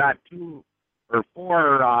to's got 2 or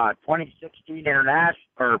 4 2016 international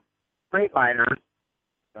or Freightliners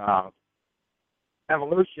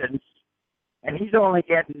Evolutions, and he's only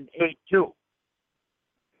getting 8.2.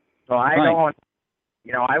 So I don't,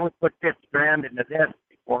 I would put $50,000 into this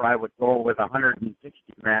before I would go with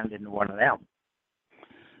 $160,000 into one of them.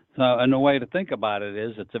 So, and the way to think about it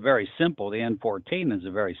is the N14 is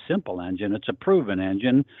a very simple engine. It's a proven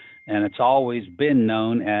engine, and it's always been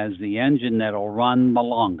known as the engine that'll run the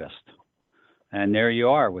longest. And there you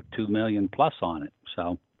are with 2 million plus on it.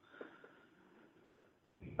 So.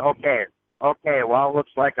 Okay. Well, it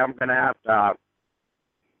looks like I'm going to have to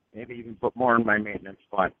maybe even put more in my maintenance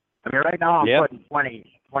fund. I mean, right now I'm putting 20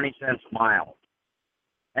 cents a mile.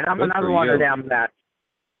 And I'm another one of them that,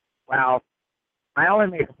 well, I only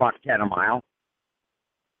make $1.10 a mile,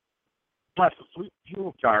 plus a sweet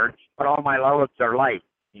fuel charge, but all my loads are light.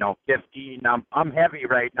 15. I'm heavy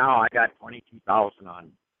right now. I got 22,000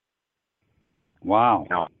 on. Wow.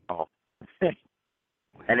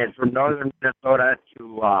 And it's from northern Minnesota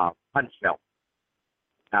to Huntsville,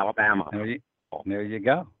 Alabama. There you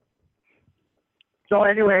go. So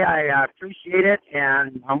anyway, I appreciate it,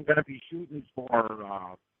 and I'm going to be shooting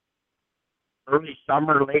for early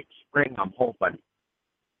summer, late spring, I'm hoping.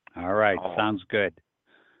 All right. Sounds good.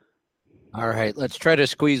 All right. Let's try to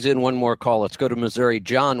squeeze in one more call. Let's go to Missouri.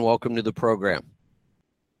 John, welcome to the program.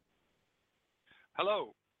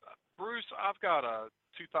 Hello. Bruce, I've got a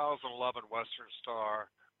 2011 Western Star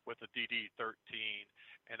with the DD13,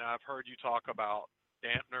 and I've heard you talk about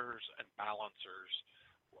dampeners and balancers.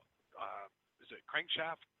 Is it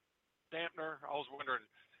crankshaft dampener? I was wondering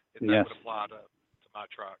if that Yes. would apply to my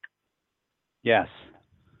truck. Yes.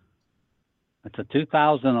 It's a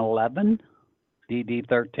 2011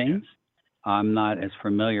 DD13. I'm not as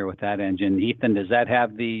familiar with that engine. Ethan, does that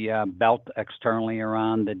have the belt externally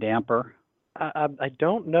around the damper? I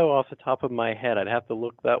don't know off the top of my head. I'd have to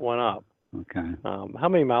look that one up. Okay. How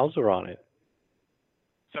many miles are on it?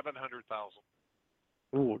 700,000.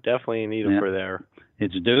 Ooh, definitely need it Yeah. for there.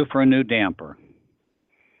 It's due for a new damper.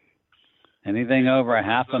 Anything over a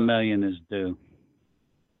half a million is due.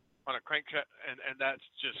 On a crankshaft, and that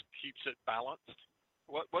just keeps it balanced.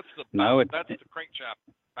 What's the No, that's the crankshaft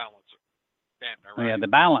balancer dampener, Oh, right? yeah, the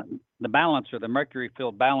balancer, the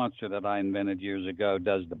mercury-filled balancer that I invented years ago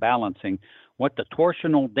does the balancing. What the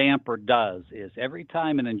torsional damper does is every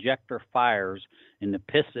time an injector fires and the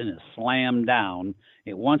piston is slammed down,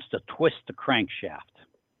 it wants to twist the crankshaft.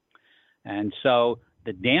 And so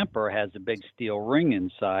the damper has a big steel ring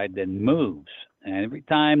inside that moves. And every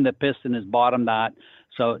time the piston is bottomed out,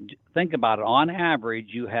 so think about it, on average,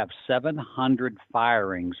 you have 700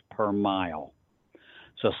 firings per mile.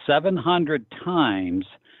 So 700 times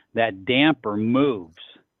that damper moves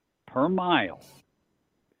per mile.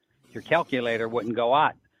 Your calculator wouldn't go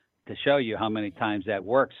out to show you how many times that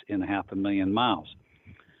works in 500,000 miles.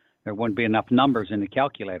 There wouldn't be enough numbers in the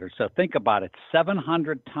calculator. So think about it,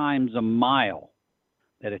 700 times a mile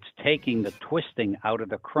that it's taking the twisting out of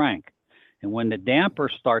the crank. And when the damper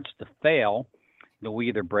starts to fail, it'll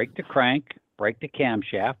either break the crank, break the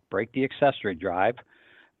camshaft, break the accessory drive,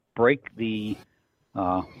 break the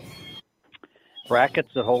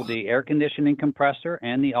brackets that hold the air conditioning compressor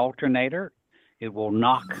and the alternator. It will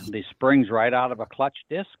knock the springs right out of a clutch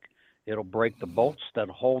disc. It'll break the bolts that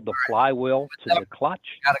hold the flywheel to the clutch,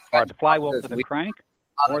 or the flywheel to the crank,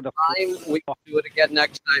 or the time. We can do it again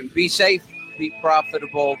next time. Be safe, be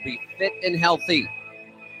profitable, be fit and healthy.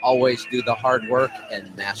 Always do the hard work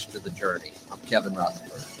and master the journey. I'm Kevin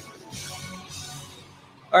Rutherford.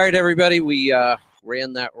 All right, everybody, we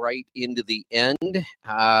ran that right into the end.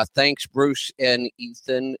 Thanks, Bruce and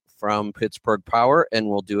Ethan from Pittsburgh Power, and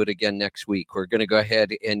we'll do it again next week. We're going to go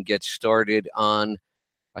ahead and get started on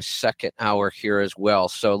a second hour here as well.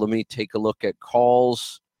 So let me take a look at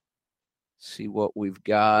calls, see what we've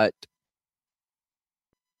got.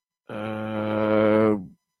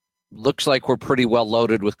 Looks like we're pretty well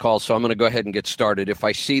loaded with calls, so I'm going to go ahead and get started. If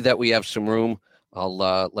I see that we have some room, I'll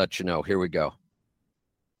let you know. Here we go.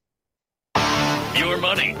 Your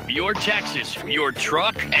money, your taxes, your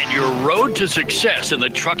truck, and your road to success in the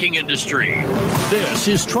trucking industry. This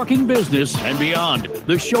is Trucking Business and Beyond,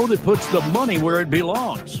 the show that puts the money where it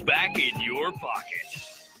belongs, back in your pocket.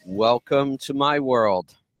 Welcome to my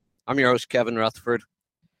world. I'm your host, Kevin Rutherford.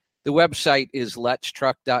 The website is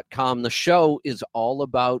letstruck.com. The show is all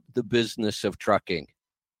about the business of trucking.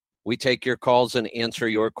 We take your calls and answer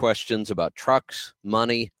your questions about trucks,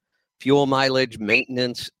 money, fuel mileage,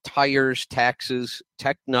 maintenance, tires, taxes,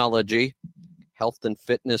 technology, health and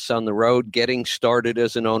fitness on the road, getting started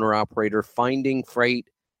as an owner-operator, finding freight,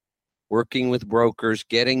 working with brokers,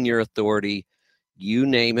 getting your authority, you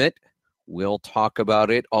name it. We'll talk about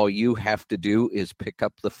it. All you have to do is pick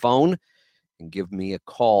up the phone and give me a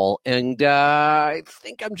call. And I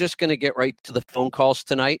think I'm just going to get right to the phone calls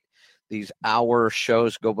tonight. These hour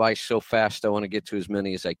shows go by so fast. I want to get to as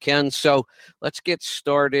many as I can. So let's get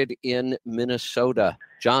started in Minnesota.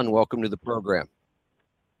 John, welcome to the program.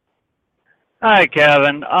 Hi,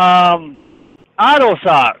 Kevin. Auto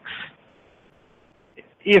socks.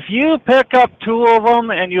 If you pick up two of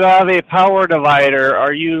them and you have a power divider,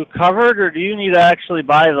 are you covered, or do you need to actually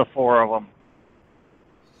buy the four of them?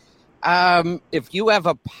 If you have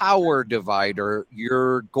a power divider,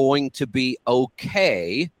 you're going to be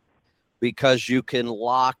okay because you can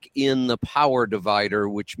lock in the power divider,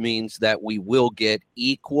 which means that we will get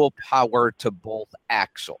equal power to both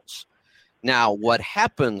axles. Now, what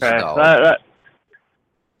happens, though,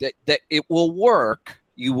 that it will work,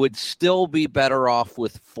 you would still be better off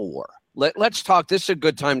with four. Let's talk. This is a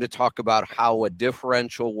good time to talk about how a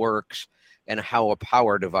differential works and how a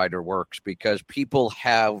power divider works, because people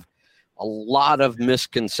have a lot of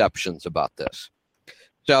misconceptions about this.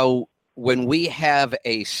 So when we have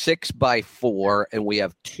a 6x4 and we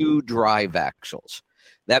have two drive axles,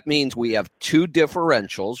 that means we have two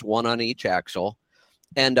differentials, one on each axle,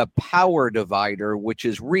 and a power divider, which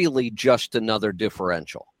is really just another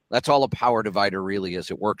differential. That's all a power divider really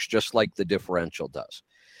is. It works just like the differential does.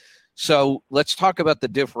 So let's talk about the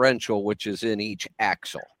differential, which is in each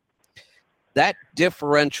axle. That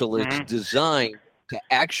differential is designed to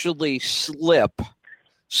actually slip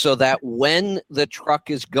so that when the truck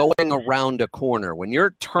is going around a corner, when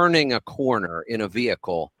you're turning a corner in a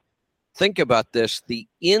vehicle, think about this, the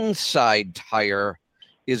inside tire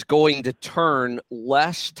is going to turn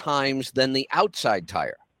less times than the outside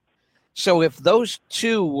tire. So if those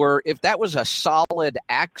two were, if that was a solid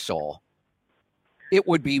axle, it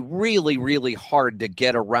would be really, really hard to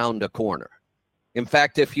get around a corner. In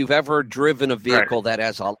fact, if you've ever driven a vehicle that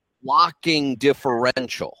has a locking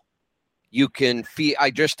differential, you can feel,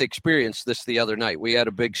 I just experienced this the other night. We had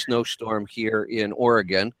a big snowstorm here in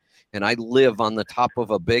Oregon, and I live on the top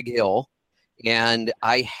of a big hill, and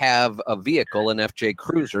I have a vehicle, an FJ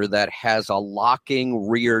Cruiser, that has a locking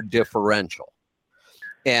rear differential.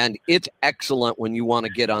 And it's excellent when you want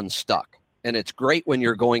to get unstuck, and it's great when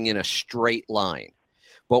you're going in a straight line.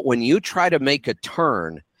 But when you try to make a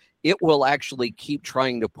turn, it will actually keep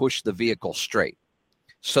trying to push the vehicle straight.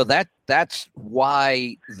 So that's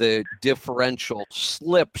why the differential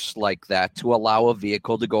slips like that, to allow a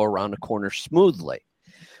vehicle to go around a corner smoothly.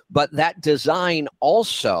 But that design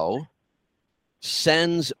also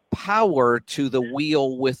sends power to the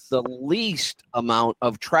wheel with the least amount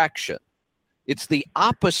of traction. It's the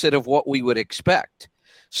opposite of what we would expect.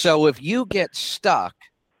 So if you get stuck,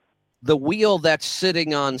 the wheel that's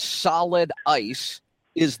sitting on solid ice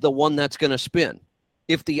is the one that's going to spin.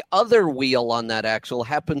 If the other wheel on that axle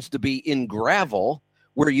happens to be in gravel,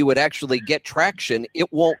 where you would actually get traction,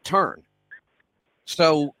 it won't turn.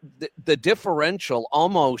 So the differential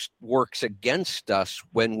almost works against us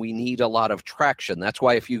when we need a lot of traction. That's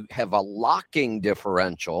why if you have a locking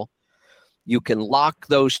differential, you can lock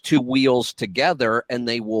those two wheels together and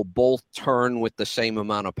they will both turn with the same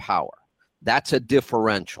amount of power. That's a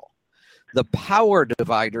differential. The power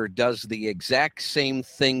divider does the exact same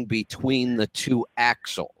thing between the two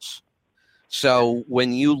axles. So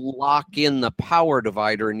when you lock in the power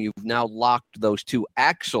divider and you've now locked those two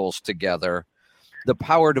axles together, the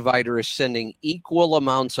power divider is sending equal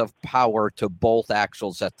amounts of power to both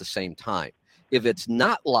axles at the same time. If it's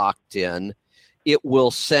not locked in, it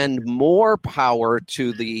will send more power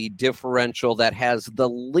to the differential that has the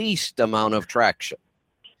least amount of traction.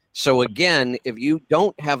 So again, if you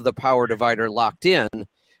don't have the power divider locked in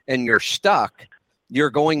and you're stuck, you're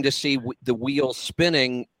going to see the wheel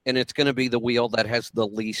spinning, and it's going to be the wheel that has the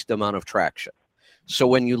least amount of traction. So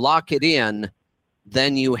when you lock it in,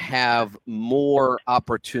 then you have more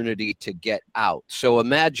opportunity to get out. So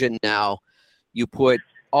imagine now you put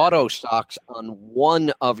auto stocks on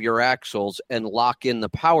one of your axles and lock in the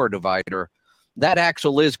power divider. That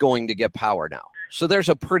axle is going to get power now. So there's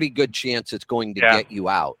a pretty good chance it's going to get you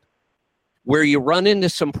out. Where you run into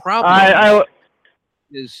some problems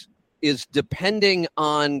is depending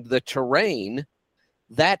on the terrain,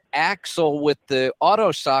 that axle with the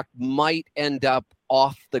auto stock might end up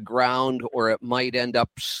off the ground, or it might end up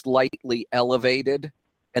slightly elevated,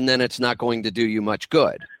 and then it's not going to do you much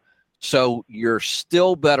good. So you're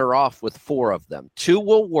still better off with 4 of them. 2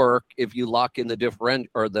 will work if you lock in the different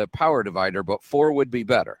or the power divider, but 4 would be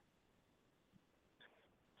better.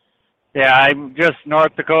 Yeah, I'm just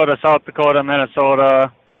North Dakota, South Dakota,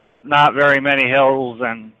 Minnesota, not very many hills,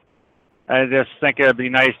 and I just think it'd be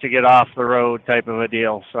nice to get off the road type of a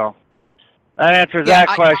deal. So that answers that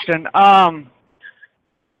question.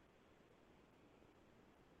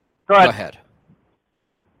 Go ahead.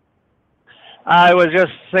 I was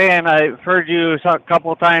just saying, I've heard you a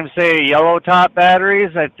couple of times say yellow top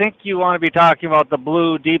batteries. I think you want to be talking about the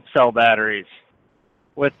blue deep cell batteries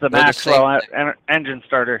with the Maxwell engine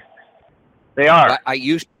starter. They are. I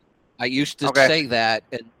used to say that,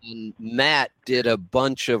 and Matt did a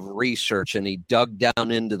bunch of research, and he dug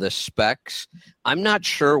down into the specs. I'm not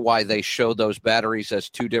sure why they show those batteries as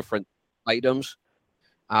 2 different items,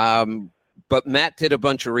 but Matt did a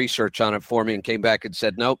bunch of research on it for me and came back and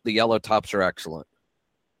said, nope, the yellow tops are excellent.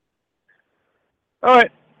 All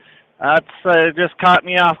right. That's just caught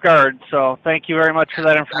me off guard, so thank you very much for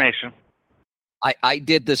that information. I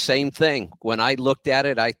did the same thing. When I looked at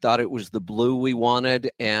it, I thought it was the blue we wanted,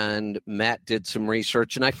 and Matt did some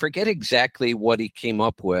research, and I forget exactly what he came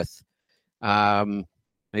up with. Maybe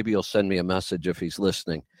he'll send me a message if he's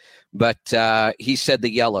listening. But he said the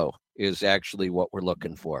yellow is actually what we're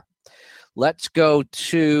looking for. Let's go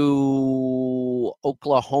to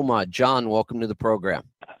Oklahoma. John, welcome to the program.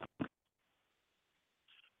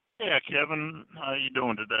 Yeah, Kevin, how you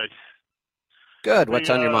doing today? Good. What's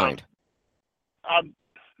on your mind?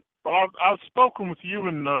 I've spoken with you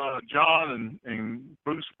and John and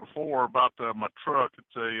Bruce before about my truck.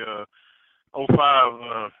 It's a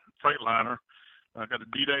 05 Freightliner. I got a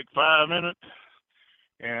DDEC 5 in it,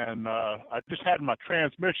 and I just had my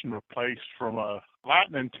transmission replaced from a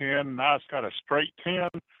Lightning 10. Now it's got a straight 10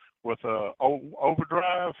 with a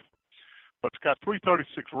overdrive, but it's got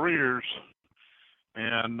 336 rears.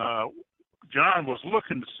 And John was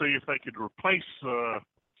looking to see if they could replace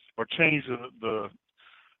or change the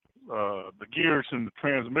gears in the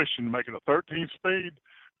transmission to make it a 13-speed,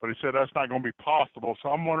 but he said that's not going to be possible. So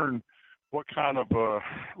I'm wondering what kind of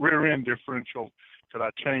rear end differential could I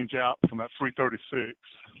change out from that 336?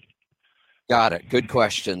 Got it. Good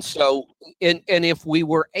question. So, and if we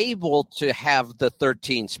were able to have the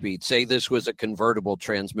 13-speed, say this was a convertible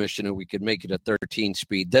transmission and we could make it a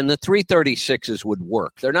 13-speed, then the 336s would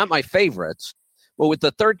work. They're not my favorites, but with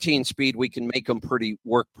the 13-speed, we can make them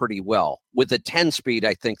work pretty well. With the 10-speed,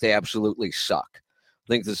 I think they absolutely suck. I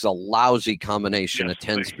think this is a lousy combination of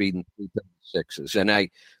 10-speed and 336s, and I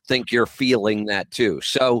think you're feeling that too.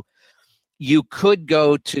 So you could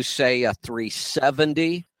go to, say, a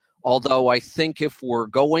 370, although I think if we're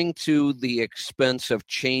going to the expense of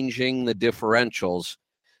changing the differentials,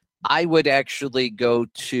 I would actually go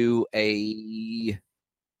to a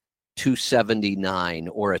 279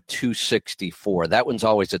 or a 264. That one's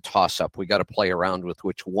always a toss-up. We got to play around with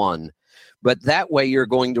which one. But that way you're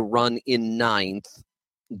going to run in ninth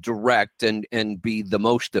direct and be the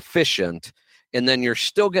most efficient. And then you're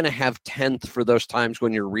still going to have 10th for those times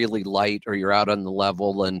when you're really light or you're out on the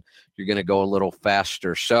level and you're going to go a little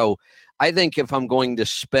faster. So I think if I'm going to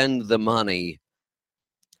spend the money,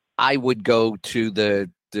 I would go to the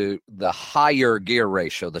higher gear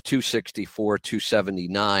ratio, the 264,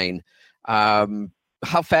 279.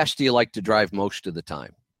 How fast do you like to drive most of the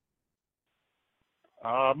time?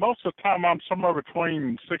 Most of the time I'm somewhere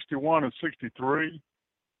between 61 and 63.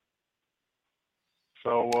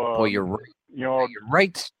 So, Boy, you're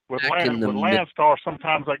right. With Landstar,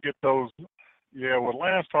 sometimes I get those. Yeah, with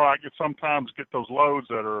Landstar, I sometimes get those loads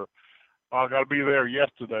that are, I got to be there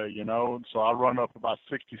yesterday, So I run up about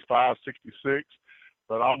 65, 66,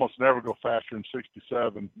 but I almost never go faster than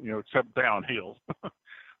 67, except downhill.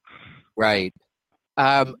 Right.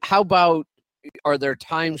 How about, are there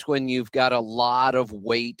times when you've got a lot of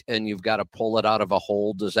weight and you've got to pull it out of a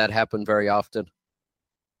hole? Does that happen very often?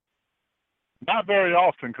 Not very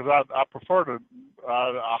often, because I prefer to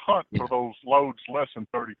I hunt for those loads less than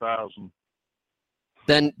 30,000.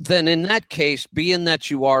 Then in that case, being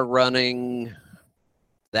that you are running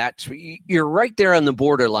that, you're right there on the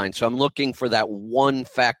borderline. So I'm looking for that one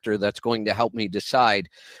factor that's going to help me decide.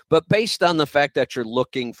 But based on the fact that you're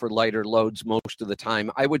looking for lighter loads most of the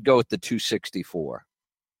time, I would go with the 264.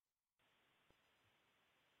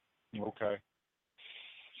 Okay.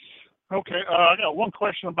 I got one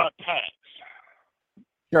question about tax.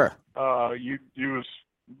 Sure. You've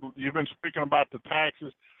been speaking about the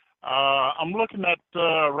taxes. I'm looking at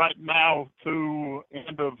right now through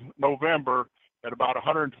end of November at about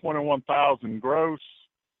 121,000 gross,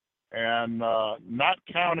 and not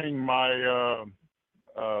counting my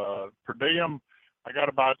per diem, I got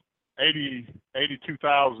about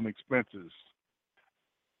 82,000 expenses.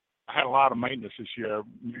 I had a lot of maintenance this year,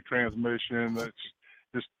 new transmission. That's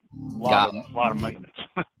just a lot of maintenance.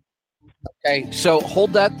 Okay, so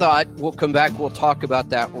hold that thought. We'll come back. We'll talk about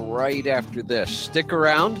that right after this. Stick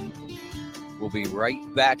around. We'll be right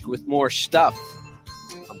back with more stuff.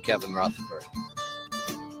 I'm Kevin Rutherford.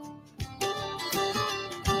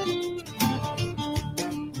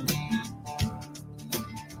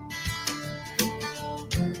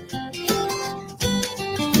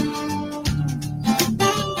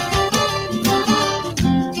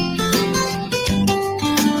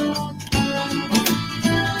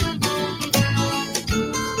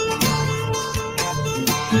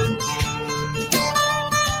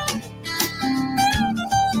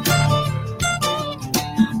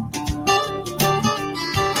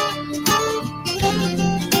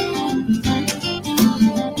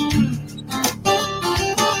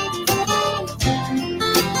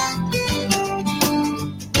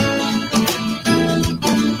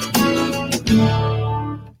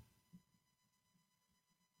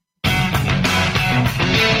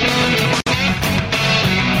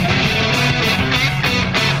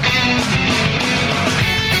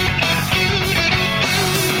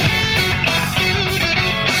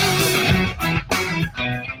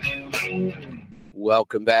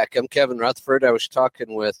 Welcome back. I'm Kevin Rutherford. I was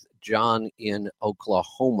talking with John in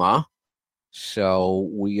Oklahoma. So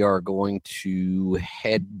we are going to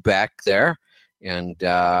head back there. And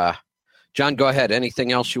John, go ahead.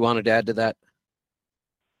 Anything else you wanted to add to that?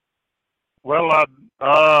 Well,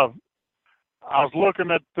 I was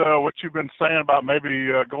looking at what you've been saying about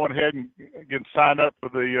maybe going ahead and getting signed up for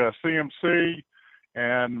the CMC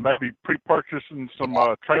and maybe pre-purchasing some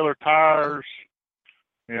trailer tires,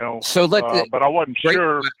 So but I wasn't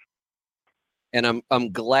sure. And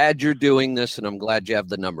I'm glad you're doing this, and I'm glad you have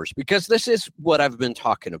the numbers, because this is what I've been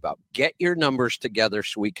talking about. Get your numbers together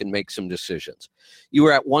so we can make some decisions. You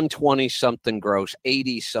were at 120 something gross,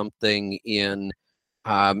 80 something in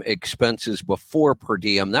expenses before per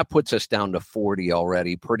diem. That puts us down to 40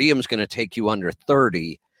 already. Per diem is going to take you under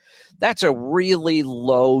 30. That's a really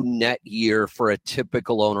low net year for a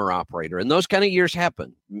typical owner operator. And those kind of years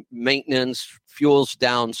happen. Maintenance, fuel's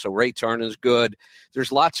down, so rates aren't as good.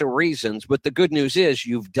 There's lots of reasons, but the good news is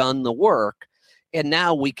you've done the work, and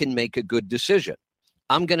now we can make a good decision.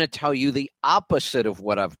 I'm going to tell you the opposite of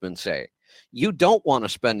what I've been saying. You don't want to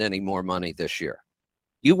spend any more money this year.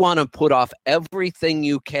 You want to put off everything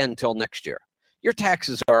you can till next year. Your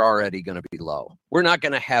taxes are already going to be low. We're not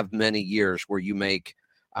going to have many years where you make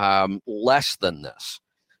less than this.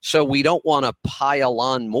 So we don't want to pile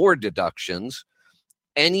on more deductions.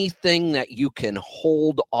 Anything that you can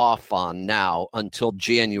hold off on now until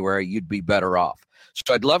January, you'd be better off.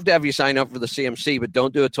 So I'd love to have you sign up for the CMC, but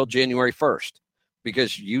don't do it till January 1st,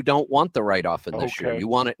 because you don't want the write-off in this year. You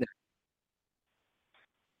want it now.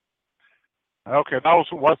 Okay, that was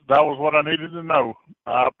what I needed to know.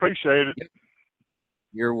 I appreciate it.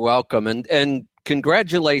 You're welcome. And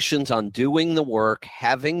congratulations on doing the work,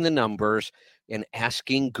 having the numbers, and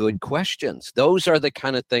asking good questions. Those are the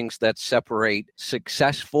kind of things that separate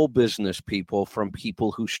successful business people from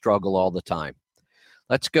people who struggle all the time.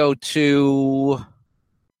 Let's go to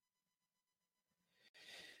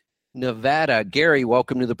Nevada. Gary,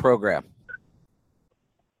 welcome to the program.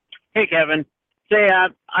 Hey, Kevin. Say,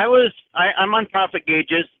 I'm on profit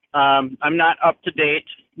gauges. I'm not up to date,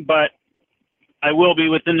 but I will be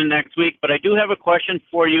within the next week. But I do have a question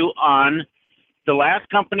for you on the last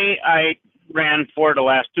company I ran for, the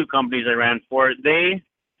last two companies I ran for. They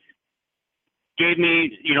gave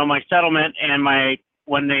me, my settlement, and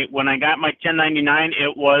when I got my 1099,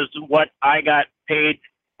 it was what I got paid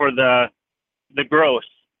for the gross,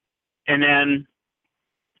 and then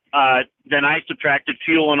I subtracted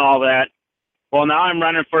fuel and all that. Well, now I'm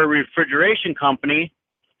running for a refrigeration company,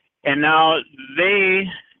 and now they're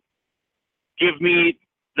giving me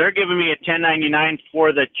a 1099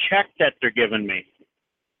 for the check that they're giving me.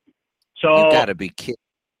 So you gotta be kidding.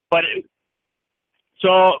 But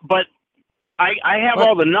I have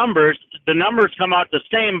all the numbers. The numbers come out the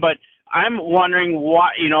same, but I'm wondering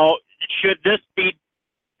why. Should this be?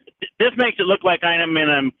 This makes it look like I am an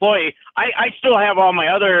employee. I still have all my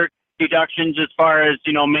other deductions as far as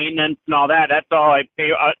maintenance and all that. That's all I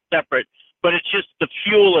pay separate. But it's just the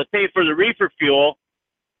fuel. I pay for the reefer fuel,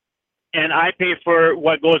 and I pay for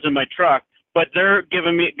what goes in my truck. But they're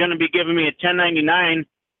going to be giving me a 1099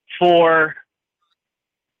 for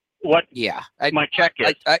what my check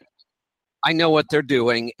is. I know what they're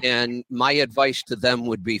doing, and my advice to them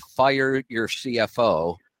would be fire your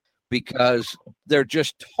CFO, because they're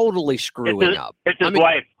just totally screwing up. It's his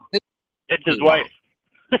wife. It's his wife.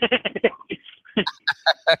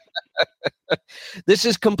 This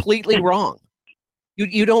is completely wrong.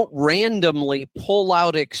 You don't randomly pull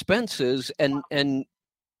out expenses and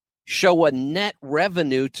show a net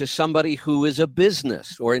revenue to somebody who is a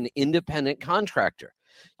business or an independent contractor.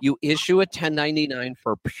 You issue a 1099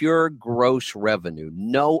 for pure gross revenue,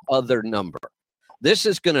 no other number. This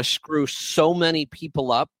is going to screw so many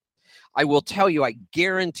people up. I will tell you, I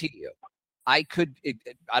guarantee you, I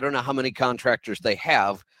don't know how many contractors they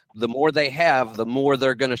have. The more they have, the more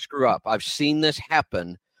they're going to screw up. I've seen this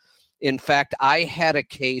happen. In fact, I had a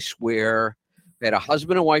case where I had a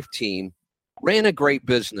husband and wife team, ran a great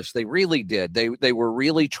business. They really did. They were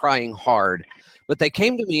really trying hard. But they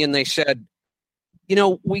came to me and they said,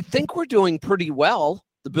 we think we're doing pretty well.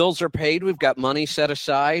 The bills are paid. We've got money set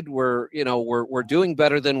aside. We're doing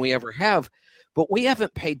better than we ever have. But we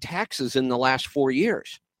haven't paid taxes in the last 4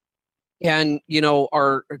 years. And,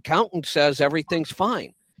 our accountant says everything's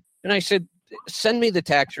fine. And I said, send me the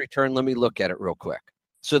tax return. Let me look at it real quick.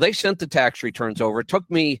 So they sent the tax returns over. It took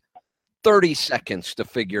me 30 seconds to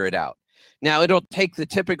figure it out. Now, it'll take the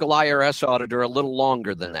typical IRS auditor a little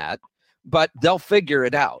longer than that, but they'll figure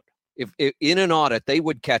it out. If in an audit, they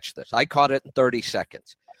would catch this. I caught it in 30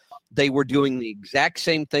 seconds. They were doing the exact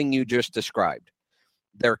same thing you just described.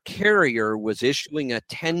 Their carrier was issuing a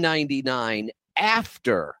 1099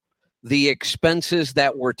 after the expenses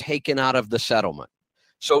that were taken out of the settlement.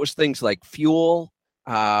 So it was things like fuel,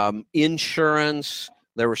 insurance.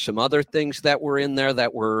 There were some other things that were in there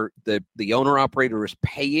that were the owner operator was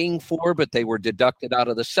paying for, but they were deducted out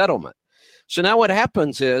of the settlement. So now what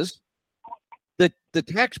happens is the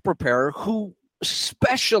tax preparer, who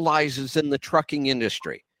specializes in the trucking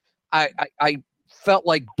industry. I felt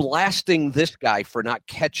like blasting this guy for not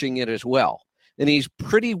catching it as well. And he's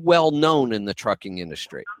pretty well known in the trucking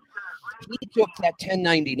industry. He took that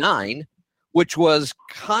 1099, which was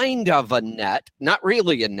kind of a net, not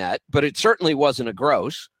really a net, but it certainly wasn't a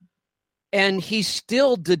gross. And he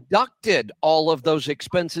still deducted all of those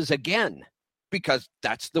expenses again, because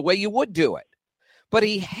that's the way you would do it. But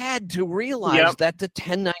he had to realize that the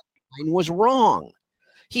 1099 was wrong.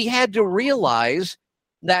 He had to realize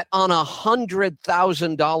that on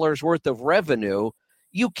 $100,000 worth of revenue,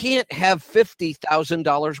 you can't have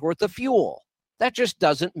 $50,000 worth of fuel. That just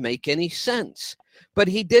doesn't make any sense. But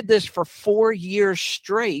he did this for 4 years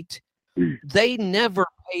straight. They never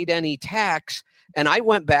paid any tax. And I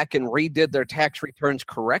went back and redid their tax returns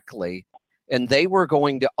correctly, and they were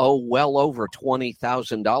going to owe well over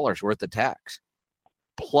 $20,000 worth of tax,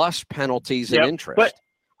 plus penalties and interest. But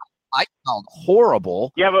I felt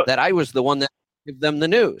horrible that I was the one that gave them the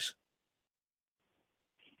news.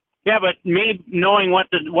 Yeah, but me knowing what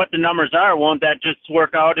the numbers are, won't that just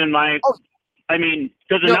work out in my? I mean,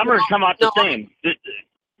 because the numbers come out the same. I'm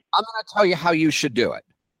going to tell you how you should do it.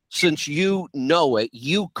 Since you know it,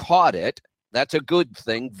 you caught it. That's a good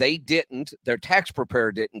thing. They didn't. Their tax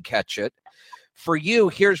preparer didn't catch it. For you,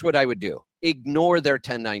 here's what I would do. Ignore their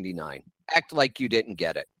 1099. Act like you didn't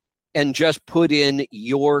get it. And just put in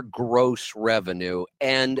your gross revenue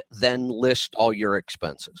and then list all your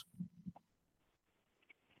expenses.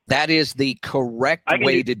 That is the correct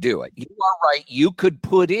way to do it. You are right. You could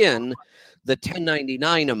put in the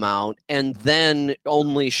 1099 amount and then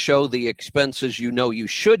only show the expenses you know you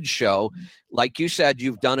should show. Like you said,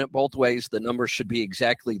 you've done it both ways. The numbers should be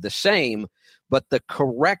exactly the same, but the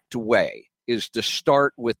correct way is to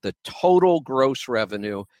start with the total gross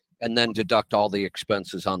revenue and then deduct all the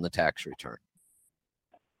expenses on the tax return.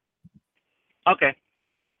 Okay.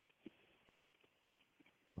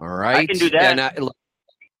 All right. I can do that. And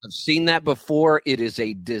I've seen that before. It is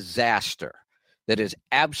a disaster. That is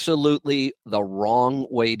absolutely the wrong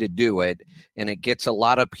way to do it, and it gets a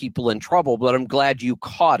lot of people in trouble, but I'm glad you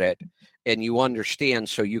caught it and you understand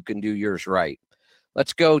so you can do yours right.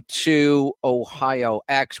 Let's go to Ohio.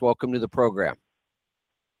 X, welcome to the program.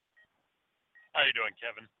 How you doing,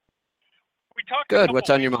 Kevin? We talked Good. What's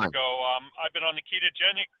on your mind? I've been on the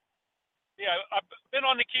ketogenic. Yeah, I've been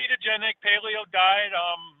on the ketogenic paleo diet.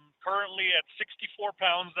 Currently at 64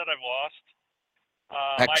 pounds that I've lost.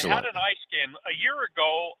 I had an eye scan. A year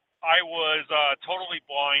ago, I was totally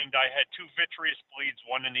blind. I had 2 vitreous bleeds,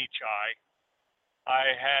 1 in each eye.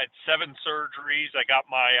 I had 7 surgeries. I got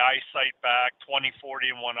my eyesight back,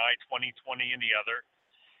 20/40 in one eye, 20/20 in the other.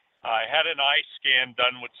 I had an eye scan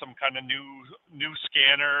done with some kind of new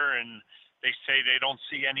scanner, and they say they don't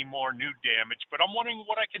see any more new damage. But I'm wondering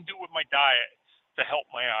what I can do with my diet to help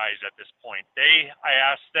my eyes at this point. I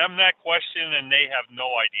asked them that question, and they have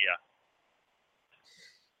no idea.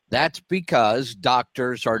 That's because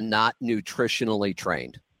doctors are not nutritionally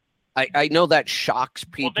trained. I know that shocks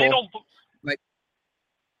people. Well,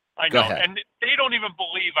 I know, ahead. and they don't even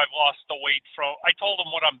believe I've lost the weight from. I told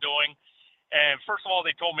them what I'm doing, and first of all,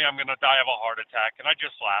 they told me I'm going to die of a heart attack, and I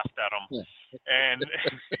just laughed at them. And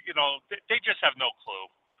you know, they just have no clue.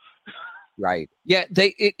 Right? Yeah.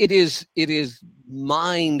 It is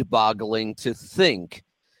mind-boggling to think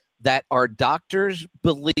that our doctors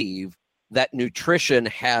believe that nutrition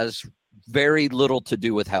has very little to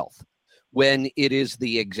do with health, when it is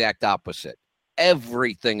the exact opposite.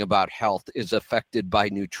 Everything about health is affected by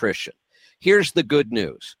nutrition. Here's the good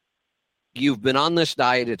news. You've been on this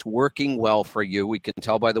diet. It's working well for you. We can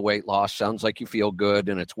tell by the weight loss. Sounds like you feel good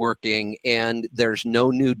and it's working, and there's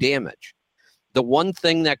no new damage. The one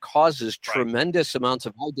thing that causes tremendous amounts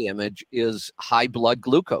of eye damage is high blood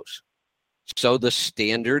glucose. So the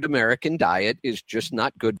standard American diet is just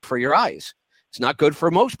not good for your eyes. It's not good for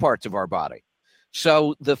most parts of our body.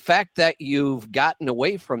 So the fact that you've gotten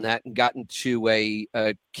away from that and gotten to a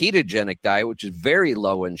ketogenic diet, which is very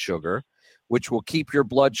low in sugar, which will keep your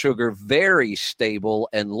blood sugar very stable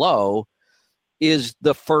and low, is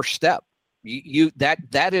the first step.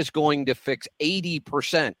 That is going to fix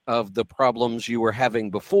 80% of the problems you were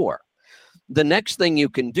having before. The next thing you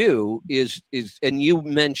can do is, and you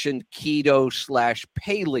mentioned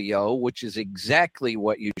keto/paleo, which is exactly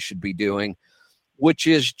what you should be doing, which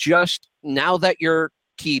is just, now that you're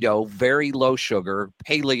keto, very low sugar,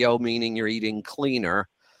 paleo meaning you're eating cleaner,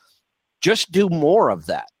 just do more of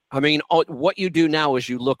that. I mean, what you do now is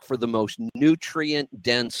you look for the most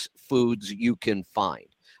nutrient-dense foods you can find.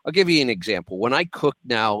 I'll give you an example. When I cook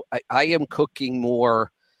now, I am cooking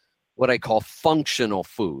more what I call functional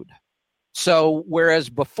food. So whereas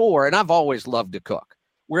before, and I've always loved to cook,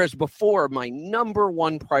 whereas before my number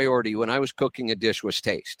one priority when I was cooking a dish was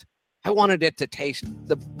taste. I wanted it to taste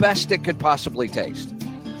the best it could possibly taste.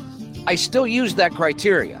 I still use that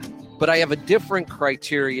criteria, but I have a different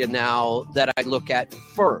criteria now that I look at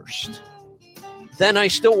first. Then I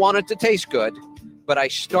still want it to taste good, but I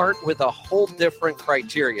start with a whole different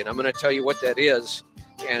criteria. And I'm going to tell you what that is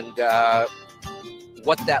and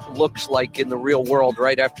what that looks like in the real world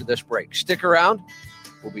right after this break. Stick around.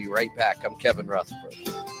 We'll be right back. I'm Kevin Rutherford.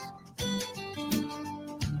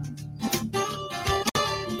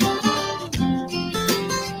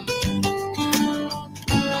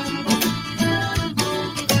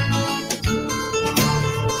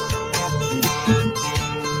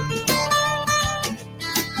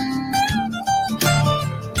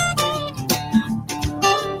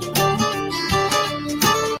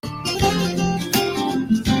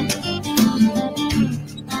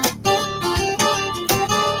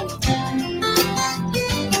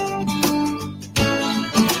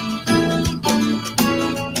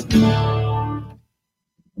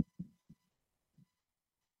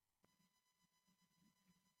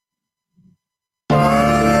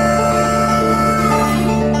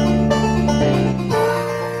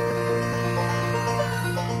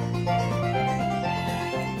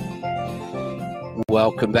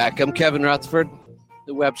 Welcome back. I'm Kevin Rutherford.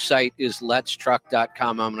 The website is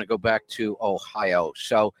letstruck.com. I'm going to go back to Ohio.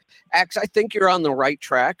 So, Ax, I think you're on the right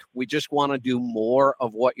track. We just want to do more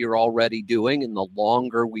of what you're already doing, and the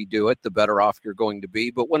longer we do it, the better off you're going to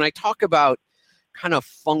be. But when I talk about kind of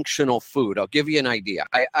functional food, I'll give you an idea.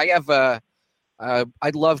 I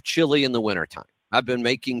love chili in the wintertime. I've been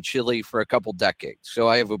making chili for a couple decades. So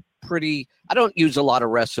I have I don't use a lot of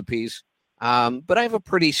recipes. But I have a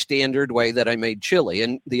pretty standard way that I made chili.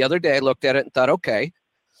 And the other day I looked at it and thought, okay,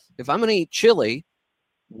 if I'm going to eat chili,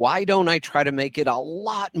 why don't I try to make it a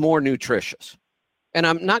lot more nutritious? And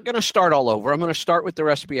I'm not going to start all over. I'm going to start with the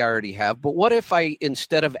recipe I already have. But what if I,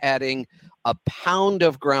 instead of adding a pound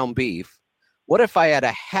of ground beef, what if I add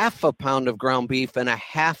a half a pound of ground beef and a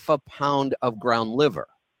half a pound of ground liver?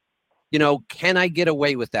 You know, can I get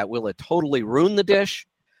away with that? Will it totally ruin the dish?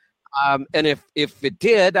 And if it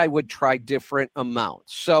did, I would try different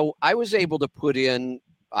amounts. So I was able to put in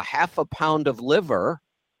a half a pound of liver,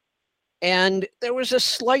 and there was a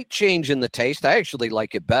slight change in the taste. I actually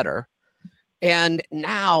like it better. And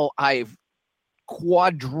now I've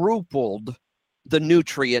quadrupled the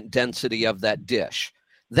nutrient density of that dish.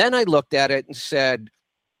 Then I looked at it and said,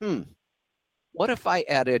 what if I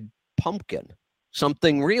added pumpkin?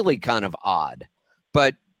 Something really kind of odd.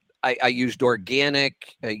 But I used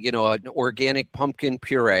organic, an organic pumpkin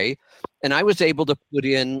puree, and I was able to put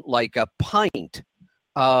in like a pint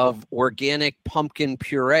of organic pumpkin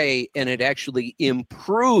puree, and it actually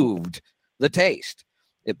improved the taste.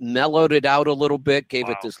 It mellowed it out a little bit, gave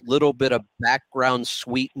it this little bit of background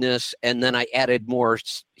sweetness, and then I added more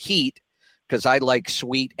heat because I like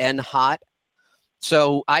sweet and hot.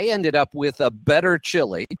 So I ended up with a better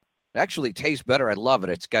chili. It actually tastes better. I love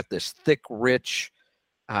it. It's got this thick, rich.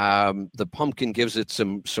 The pumpkin gives it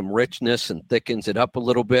some richness and thickens it up a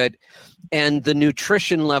little bit. And the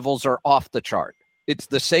nutrition levels are off the chart. It's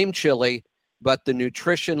the same chili, but the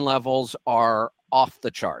nutrition levels are off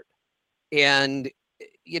the chart. And,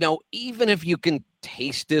 even if you can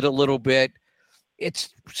taste it a little bit,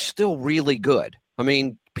 it's still really good. I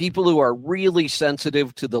mean, people who are really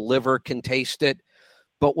sensitive to the liver can taste it.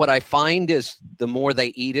 But what I find is the more they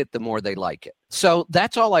eat it, the more they like it. So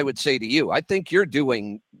that's all I would say to you. I think you're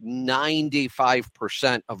doing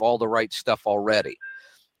 95% of all the right stuff already.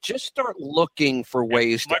 Just start looking for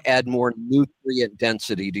ways to add more nutrient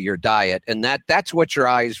density to your diet. And that's what your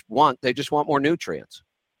eyes want. They just want more nutrients.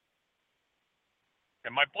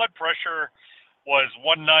 And my blood pressure was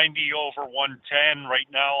 190 over 110. Right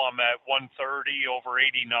now I'm at 130 over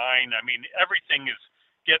 89. I mean, everything is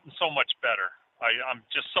getting so much better. I'm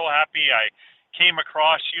just so happy I came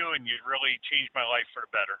across you, and you really changed my life for the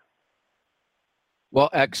better. Well,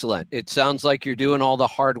 excellent. It sounds like you're doing all the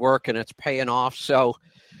hard work and it's paying off. So,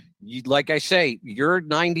 like I say, you're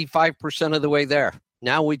 95% of the way there.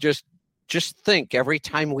 Now we just think every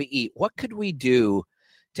time we eat, what could we do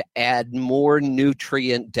to add more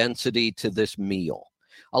nutrient density to this meal?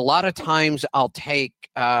 A lot of times I'll take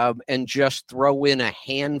and just throw in a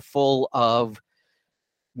handful of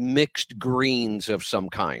mixed greens of some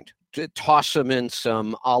kind, to toss them in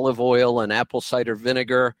some olive oil and apple cider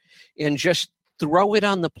vinegar and just throw it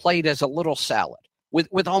on the plate as a little salad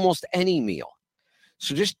with almost any meal.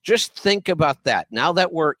 So just think about that. Now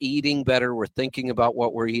that we're eating better, we're thinking about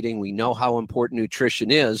what we're eating, we know how important nutrition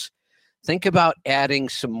is. think about adding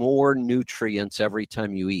some more nutrients every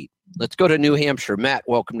time you eat. Let's go to New Hampshire. Matt,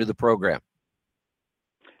 welcome to the program.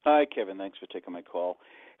 Hi, Kevin. Thanks for taking my call.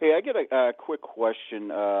 Hey, I got a quick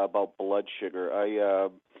question about blood sugar.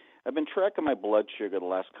 I've been tracking my blood sugar the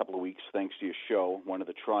last couple of weeks thanks to your show. Wanted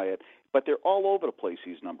to try it, but they're all over the place,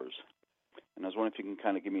 these numbers. And I was wondering if you can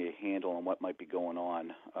kind of give me a handle on what might be going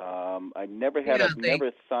on. I never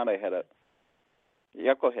thought I had a.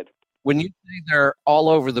 Yeah, go ahead. When you say they're all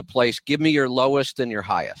over the place, give me your lowest and your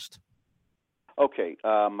highest. Okay,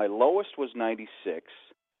 my lowest was 96.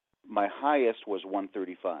 My highest was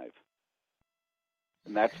 135.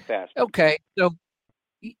 And that's fasting. Okay, so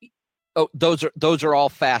those are all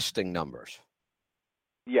fasting numbers.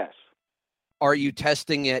 Yes. Are you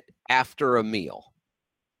testing it after a meal?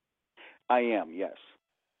 I am, yes.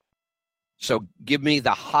 So give me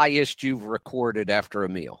the highest you've recorded after a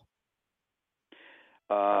meal.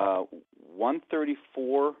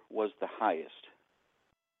 134 was the highest.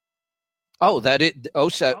 Oh,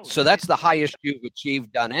 so that's the highest you've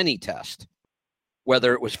achieved on any test,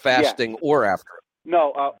 whether it was fasting or after.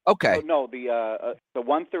 No. Okay. No, the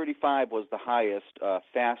 135 was the highest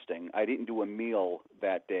fasting. I didn't do a meal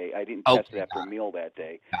that day. I didn't test it after a meal that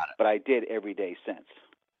day, but I did every day since.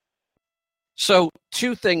 So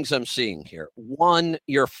two things I'm seeing here. One,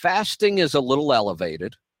 your fasting is a little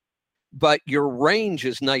elevated, but your range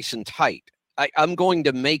is nice and tight. I'm going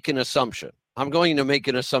to make an assumption. I'm going to make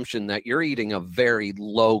an assumption that you're eating a very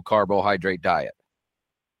low carbohydrate diet.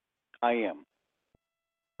 I am.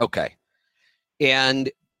 Okay.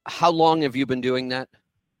 And how long have you been doing that?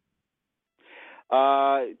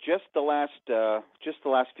 Just the last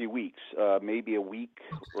few weeks, maybe a week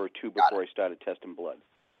or two before I started testing blood.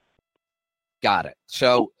 Got it.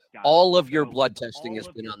 So all of your blood testing has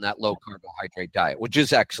been on that low carbohydrate diet, which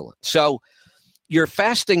is excellent. So your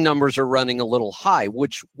fasting numbers are running a little high,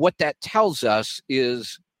 which what that tells us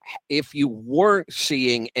is if you weren't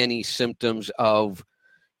seeing any symptoms of,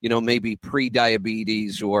 maybe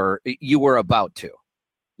pre-diabetes or you were about to,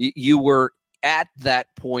 you were at that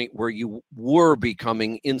point where you were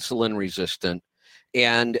becoming insulin resistant.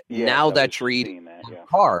 And now that you're eating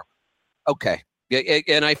carb, okay.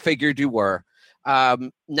 And I figured you were.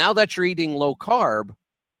 Now that you're eating low carb,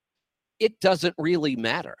 it doesn't really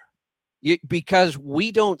matter because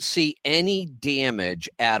we don't see any damage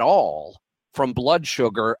at all from blood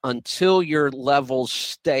sugar until your levels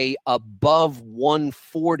stay above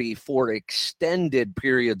 140 for extended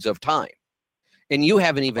periods of time. And you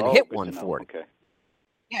haven't even hit 140. Okay.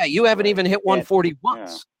 Yeah, you haven't even hit 140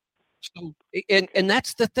 once. So, and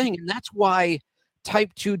that's the thing. And that's why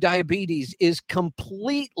type 2 diabetes is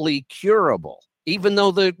completely curable. Even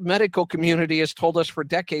though the medical community has told us for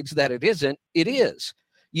decades that it isn't, it is.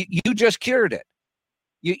 You just cured it.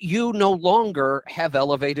 You no longer have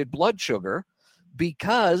elevated blood sugar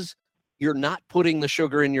because you're not putting the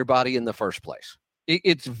sugar in your body in the first place.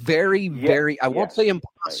 It's very, I won't say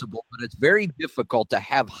impossible, but it's very difficult to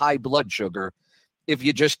have high blood sugar if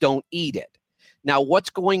you just don't eat it. Now,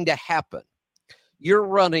 what's going to happen? You're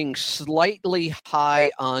running slightly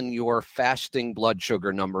high on your fasting blood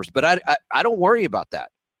sugar numbers, but I don't worry about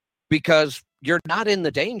that because you're not in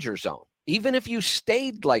the danger zone. Even if you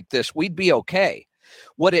stayed like this, we'd be okay.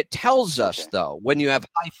 What it tells us, though, when you have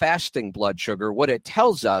high fasting blood sugar, what it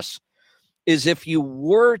tells us is if you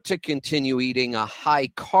were to continue eating a high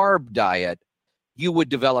carb diet, you would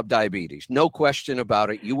develop diabetes. No question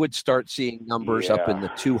about it. You would start seeing numbers up in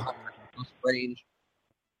the 200 range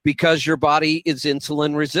because your body is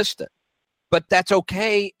insulin resistant. But that's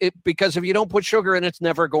okay because if you don't put sugar in, it's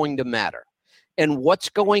never going to matter. And what's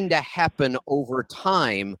going to happen over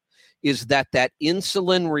time is that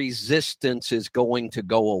insulin resistance is going to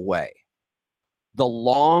go away. The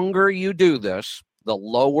longer you do this, the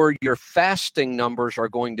lower your fasting numbers are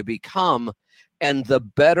going to become, and the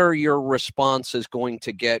better your response is going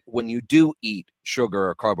to get when you do eat sugar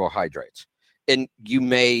or carbohydrates. And you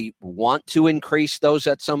may want to increase those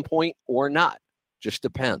at some point or not. Just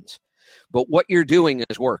depends. But what you're doing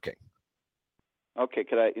is working. Okay,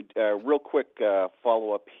 could I, real quick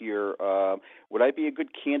follow-up here, would I be a good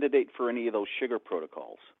candidate for any of those sugar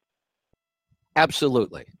protocols?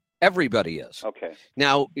 Absolutely. Everybody is. Okay.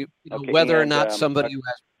 Now, whether or not somebody who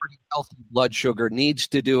has pretty healthy blood sugar needs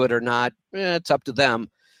to do it or not, it's up to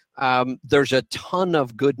them. There's a ton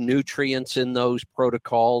of good nutrients in those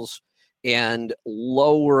protocols, and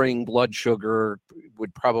lowering blood sugar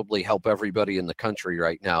would probably help everybody in the country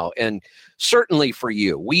right now. And certainly for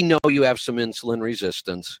you, we know you have some insulin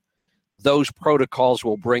resistance. Those protocols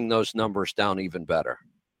will bring those numbers down even better.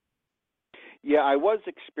 Yeah, I was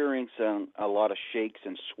experiencing a lot of shakes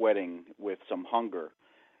and sweating with some hunger.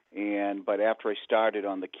 But after I started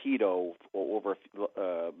on the keto over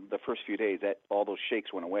the first few days, all those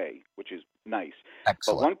shakes went away, which is nice.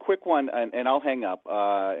 Excellent. But one quick one, and I'll hang up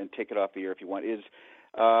and take it off the air if you want, is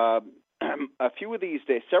a few of these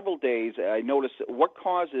days, several days, I noticed what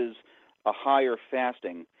causes a higher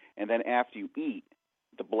fasting, and then after you eat,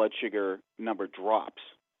 the blood sugar number drops.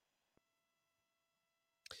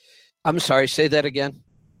 I'm sorry, say that again.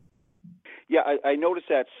 Yeah, I noticed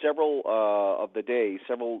that several of the days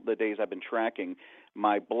I've been tracking,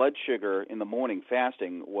 my blood sugar in the morning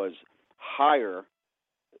fasting was higher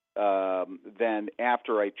than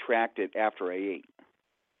after I tracked it after I ate.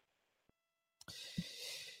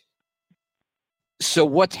 So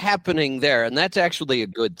what's happening there, and that's actually a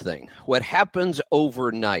good thing. What happens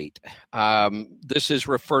overnight, this is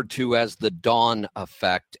referred to as the dawn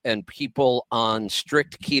effect, and people on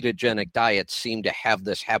strict ketogenic diets seem to have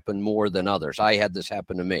this happen more than others. I had this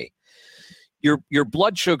happen to me. Your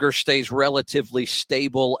blood sugar stays relatively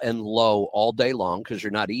stable and low all day long because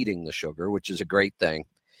you're not eating the sugar, which is a great thing.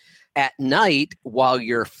 At night, while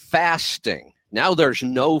you're fasting, now there's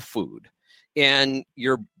no food, and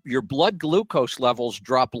your blood glucose levels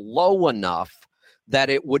drop low enough that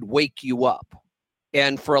it would wake you up.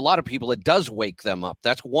 And for a lot of people, it does wake them up.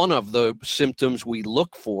 That's one of the symptoms we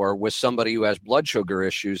look for with somebody who has blood sugar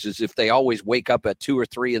issues, is if they always wake up at 2 or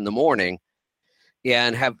 3 in the morning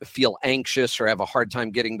and feel anxious or have a hard time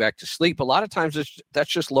getting back to sleep. A lot of times that's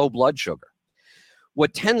just low blood sugar.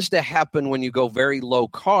 What tends to happen when you go very low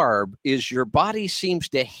carb is your body seems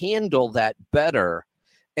to handle that better,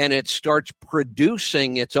 and it starts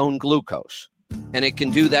producing its own glucose. And it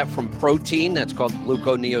can do that from protein. That's called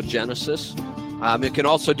gluconeogenesis. It can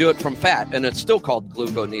also do it from fat, and it's still called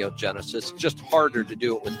gluconeogenesis. It's just harder to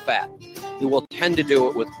do it with fat. It will tend to do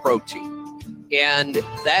it with protein. And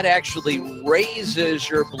that actually raises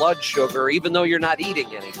your blood sugar, even though you're not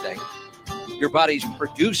eating anything. Your body's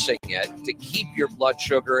producing it to keep your blood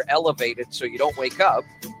sugar elevated so you don't wake up.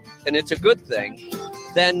 And it's a good thing.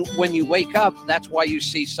 Then when you wake up, that's why you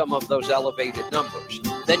see some of those elevated numbers.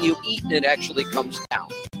 Then you eat and it actually comes down.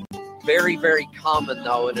 Very, very common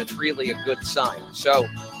though, and it's really a good sign. So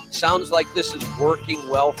sounds like this is working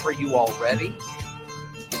well for you already.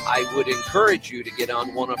 I would encourage you to get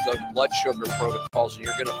on one of those blood sugar protocols and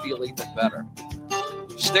you're going to feel even better.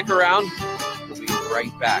 Stick around. We'll be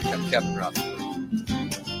right back. I'm Kevin Rutherford.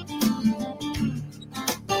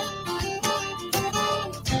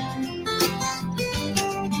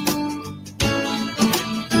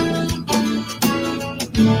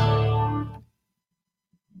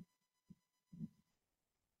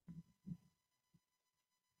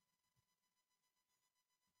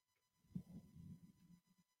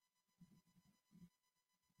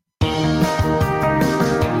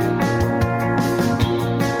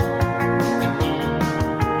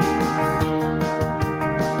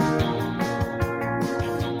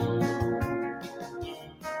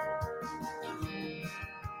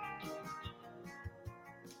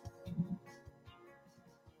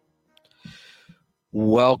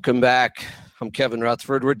 Welcome back. I'm Kevin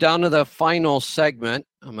Rutherford. We're down to the final segment.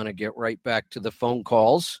 I'm going to get right back to the phone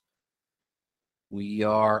calls. We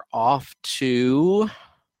are off to,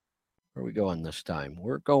 where are we going this time?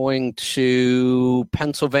 We're going to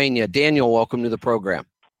Pennsylvania. Daniel, welcome to the program.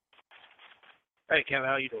 Hey, Kevin,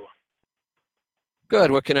 how you doing?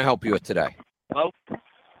 Good. What can I help you with today? Hello?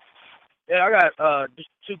 Yeah, I got just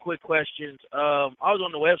two quick questions. I was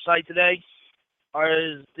on the website today.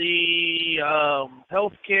 Is the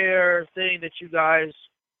healthcare thing that you guys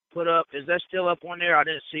put up, is that still up on there? I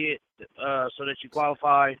didn't see it, so that you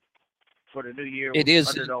qualify for the new year It is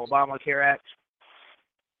under the Obamacare Act.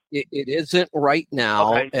 It isn't right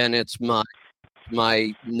now, okay. And it's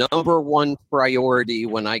my number one priority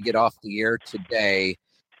when I get off the air today.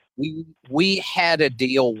 We had a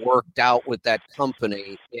deal worked out with that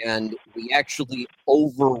company, and we actually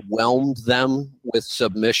overwhelmed them with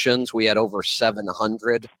submissions. We had over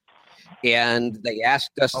 700, and they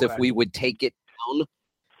asked us if we would take it down.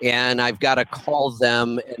 And I've got to call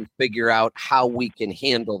them and figure out how we can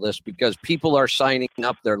handle this, because people are signing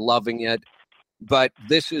up. They're loving it. But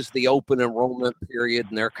this is the open enrollment period,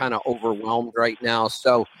 and they're kind of overwhelmed right now.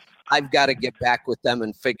 So I've got to get back with them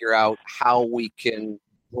and figure out how we can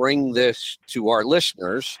bring this to our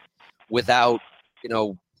listeners without,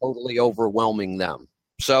 totally overwhelming them.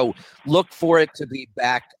 So look for it to be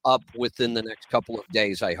back up within the next couple of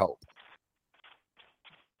days, I hope.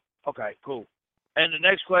 Okay, cool. And the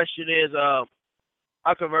next question is,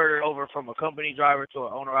 I converted over from a company driver to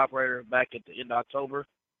an owner-operator back at the end of October.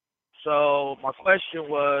 So my question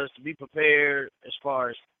was to be prepared as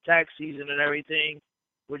far as tax season and everything.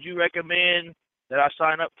 Would you recommend that I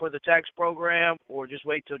sign up for the tax program, or just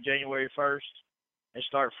wait till January 1st and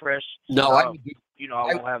start fresh? No, I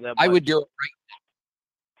won't have that much. I would do it right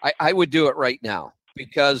now. I would do it right now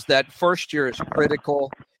because that first year is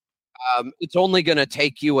critical. It's only going to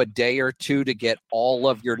take you a day or two to get all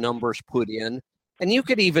of your numbers put in. And you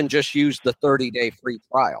could even just use the 30-day free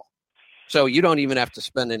trial. So you don't even have to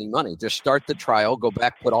spend any money. Just start the trial, go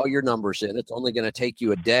back, put all your numbers in. It's only going to take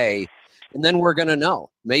you a day. And then we're going to know.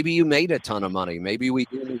 Maybe you made a ton of money. Maybe we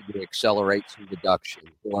do need to accelerate some deductions.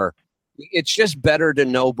 Or it's just better to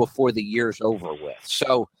know before the year's over with.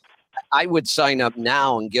 So I would sign up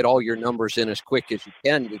now and get all your numbers in as quick as you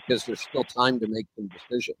can because there's still time to make some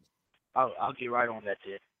decisions. I'll get right on that,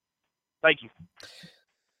 Ted. Thank you.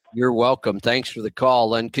 You're welcome. Thanks for the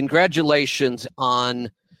call. And congratulations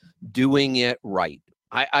on doing it right.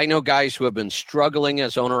 I know guys who have been struggling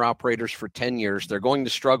as owner-operators for 10 years. They're going to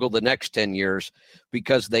struggle the next 10 years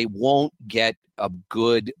because they won't get a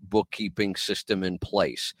good bookkeeping system in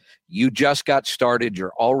place. You just got started.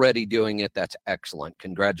 You're already doing it. That's excellent.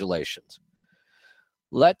 Congratulations.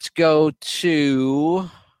 Let's go to...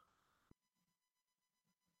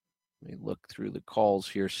 Let me look through the calls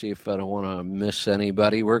here, see if I don't want to miss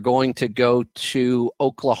anybody. We're going to go to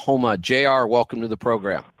Oklahoma. JR, welcome to the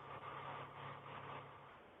program.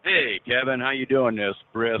 Hey, Kevin, how you doing this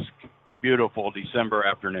brisk, beautiful December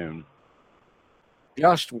afternoon?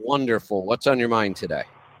 Just wonderful. What's on your mind today?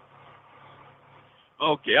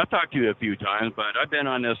 Okay, I've talked to you a few times, but I've been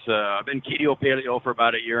on this, I've been keto paleo for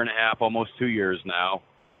about 1.5 years, almost 2 years now.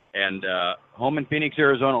 And home in Phoenix,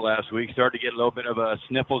 Arizona last week, started to get a little bit of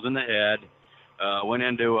sniffles in the head. Went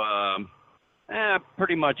into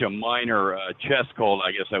pretty much a minor chest cold,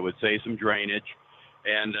 I guess I would say, some drainage.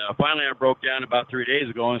 And finally I broke down about 3 days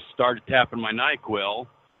ago and started tapping my NyQuil.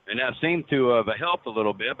 And that seemed to have helped a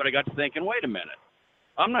little bit, but I got to thinking, wait a minute.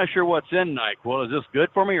 I'm not sure what's in NyQuil. Is this good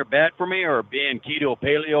for me or bad for me? Or being keto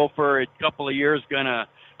paleo for a couple of years going to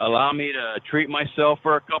allow me to treat myself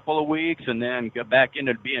for a couple of weeks and then get back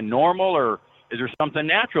into being normal? Or is there something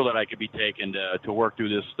natural that I could be taking to work through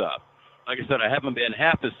this stuff? Like I said, I haven't been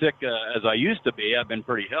half as sick as I used to be. I've been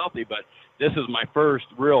pretty healthy, but this is my first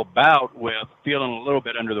real bout with feeling a little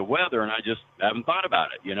bit under the weather, and I just haven't thought about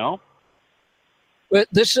it, you know? But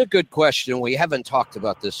this is a good question. We haven't talked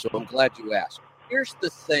about this, so I'm glad you asked. Here's the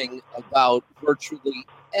thing about virtually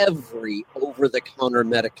every over-the-counter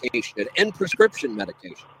medication and prescription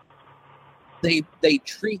medication. They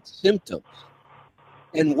treat symptoms.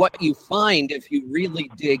 And what you find if you really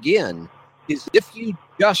dig in is if you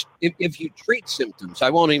treat symptoms, I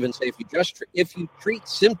won't even say if you treat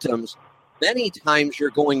symptoms, many times you're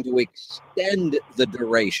going to extend the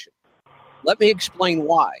duration. Let me explain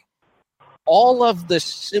why. All of the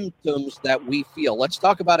symptoms that we feel, let's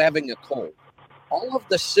talk about having a cold. All of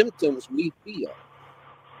the symptoms we feel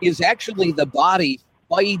is actually the body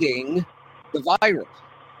fighting the virus.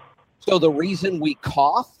 So the reason we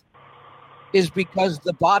cough is because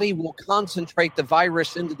the body will concentrate the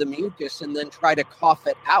virus into the mucus and then try to cough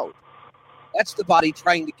it out. That's the body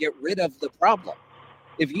trying to get rid of the problem.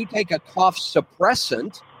 If you take a cough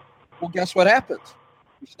suppressant, well, guess what happens?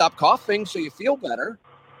 You stop coughing, so you feel better,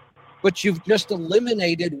 but you've just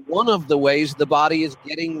eliminated one of the ways the body is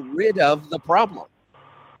getting rid of the problem.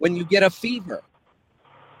 When you get a fever,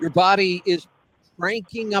 your body is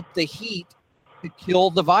cranking up the heat to kill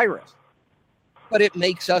the virus, but it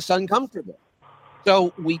makes us uncomfortable.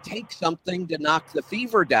 So we take something to knock the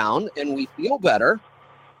fever down and we feel better,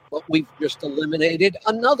 but we've just eliminated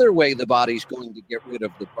another way the body's going to get rid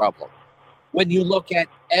of the problem. When you look at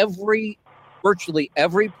virtually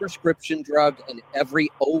every prescription drug and every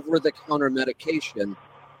over-the-counter medication,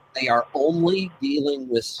 they are only dealing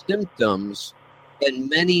with symptoms, and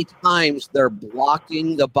many times they're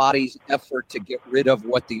blocking the body's effort to get rid of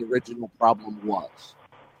what the original problem was.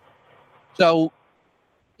 So,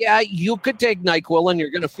 yeah, you could take NyQuil and you're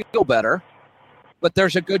going to feel better, but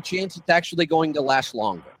there's a good chance it's actually going to last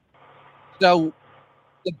longer. So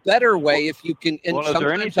the better way, if you can, and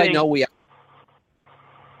sometimes I know we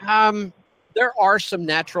there are some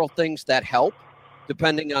natural things that help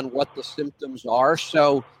depending on what the symptoms are.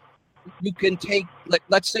 So you can take,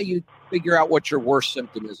 let's say you figure out what your worst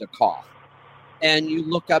symptom is, a cough, and you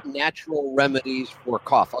look up natural remedies for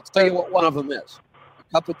cough. I'll tell you what one of them is. A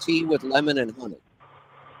cup of tea with lemon and honey.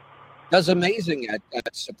 Does amazing at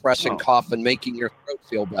suppressing cough and making your throat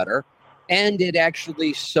feel better. And it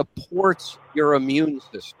actually supports your immune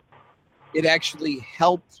system. It actually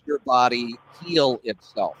helps your body heal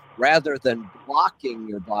itself rather than blocking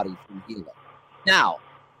your body from healing. Now,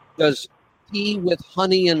 does tea with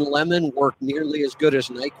honey and lemon work nearly as good as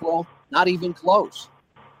NyQuil? Not even close.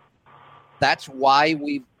 That's why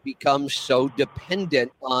we've become so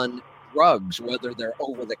dependent on drugs, whether they're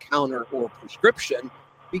over-the-counter or prescription,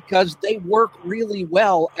 because they work really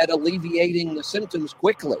well at alleviating the symptoms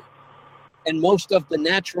quickly. And most of the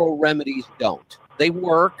natural remedies don't. They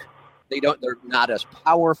work. They're not as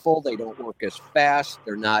powerful. They don't work as fast.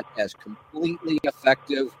 They're not as completely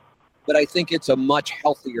effective. But I think it's a much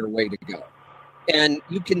healthier way to go. And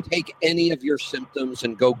you can take any of your symptoms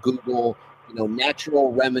and go Google,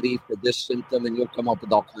 natural remedy for this symptom, and you'll come up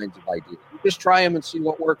with all kinds of ideas. You just try them and see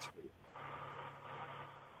what works for you.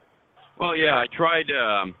 Well, yeah, I tried.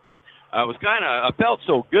 I felt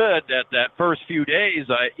so good that first few days,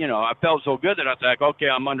 I felt so good that I thought, okay,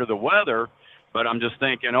 I'm under the weather, but I'm just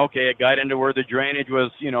thinking, okay, it got into where the drainage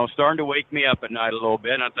was, starting to wake me up at night a little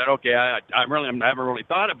bit. And I thought, okay, I haven't really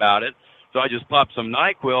thought about it. So I just popped some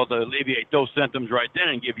NyQuil to alleviate those symptoms right then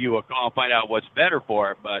and give you a call and find out what's better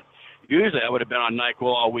for it. But usually I would have been on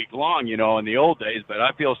NyQuil all week long, in the old days. But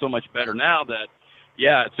I feel so much better now that,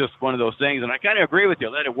 yeah, it's just one of those things. And I kind of agree with you.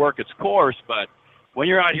 Let it work its course. But when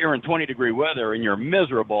you're out here in 20-degree weather and you're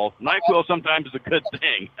miserable, NyQuil sometimes is a good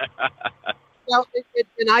thing. Well,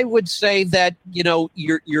 and I would say that,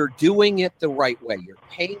 you're doing it the right way. You're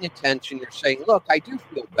paying attention. You're saying, look, I do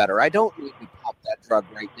feel better. I don't need to pop that drug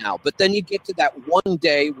right now. But then you get to that one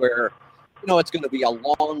day where, it's going to be a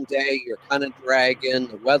long day. You're kind of dragging.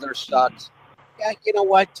 The weather sucks. Yeah, you know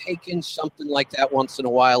what? Taking something like that once in a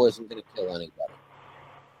while isn't going to kill anybody.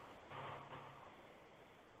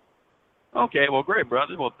 Okay, well, great,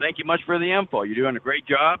 brother. Well, thank you much for the info. You're doing a great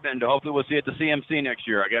job, and hopefully we'll see you at the CMC next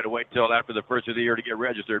year. I got to wait till after the first of the year to get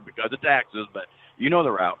registered because of taxes, but you know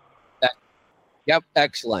the route. Yep,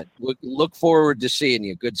 excellent. We look forward to seeing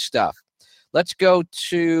you. Good stuff. Let's go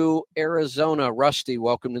to Arizona. Rusty,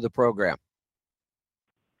 welcome to the program.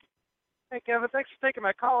 Hey, Kevin, thanks for taking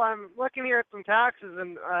my call. I'm looking here at some taxes,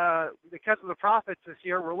 and because of the profits this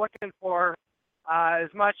year, we're looking for as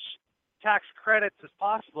much tax credits as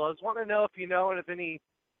possible. I was wanting to know if you know of any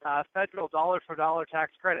federal dollar-for-dollar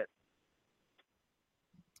tax credit.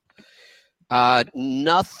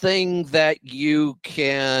 Nothing that you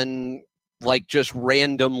can just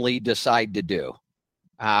randomly decide to do.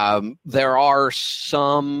 There are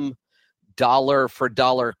some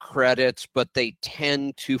dollar-for-dollar credits, but they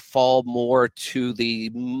tend to fall more to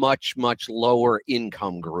the much, much lower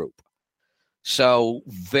income group. So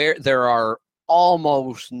there are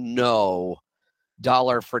almost no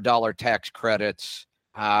dollar-for-dollar tax credits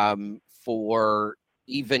for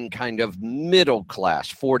even kind of middle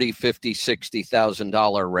class, $40,000, $50,000,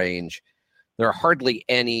 $60,000 range. There are hardly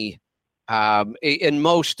any, and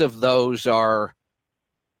most of those are.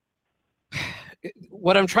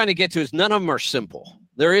 What I'm trying to get to is none of them are simple.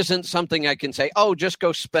 There isn't something I can say, oh, just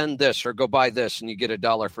go spend this or go buy this and you get a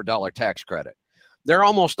dollar-for-dollar tax credit. They're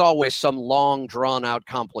almost always some long, drawn-out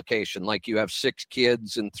complication, like you have 6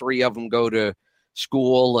 kids and 3 of them go to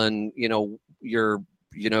school, and you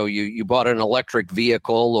bought an electric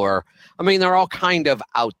vehicle, or they're all kind of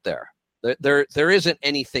out there. There isn't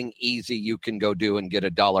anything easy you can go do and get a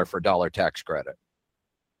dollar-for-dollar tax credit.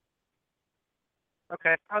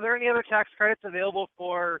 Okay. Are there any other tax credits available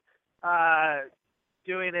for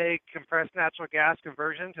doing a compressed natural gas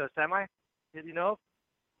conversion to a semi? Did you know?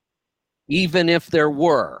 Even if there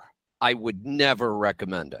were, I would never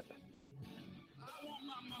recommend it.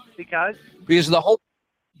 Because? Because the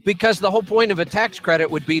whole point of a tax credit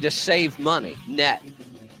would be to save money, net.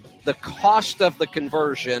 The cost of the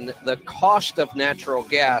conversion, the cost of natural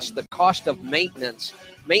gas, the cost of maintenance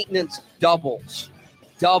doubles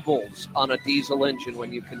on a diesel engine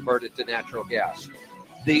when you convert it to natural gas.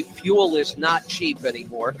 The fuel is not cheap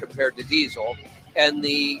anymore compared to diesel, and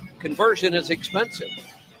the conversion is expensive.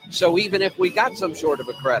 So even if we got some sort of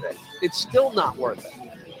a credit, it's still not worth it.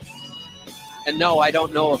 And no, I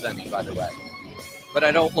don't know of any, by the way. But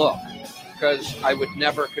I don't look, because I would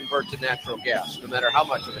never convert to natural gas, no matter how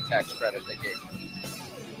much of a tax credit they gave me.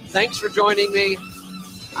 Thanks for joining me.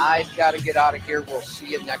 I've got to get out of here. We'll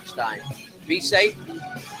see you next time. Be safe,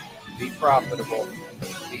 be profitable,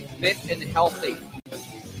 be fit and healthy.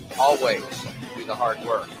 Always do the hard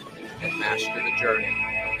work and master the journey.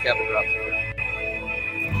 I'm Kevin Rutherford.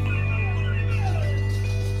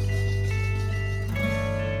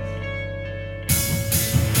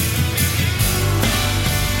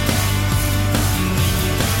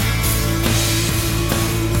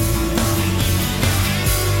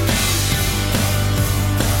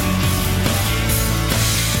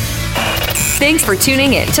 Thanks for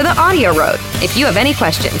tuning in to the Audio Road. If you have any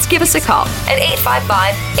questions, give us a call at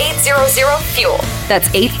 855-800-FUEL. That's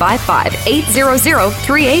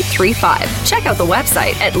 855-800-3835. Check out the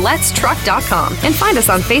website at letstruck.com and find us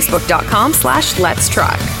on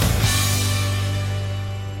facebook.com/letstruck.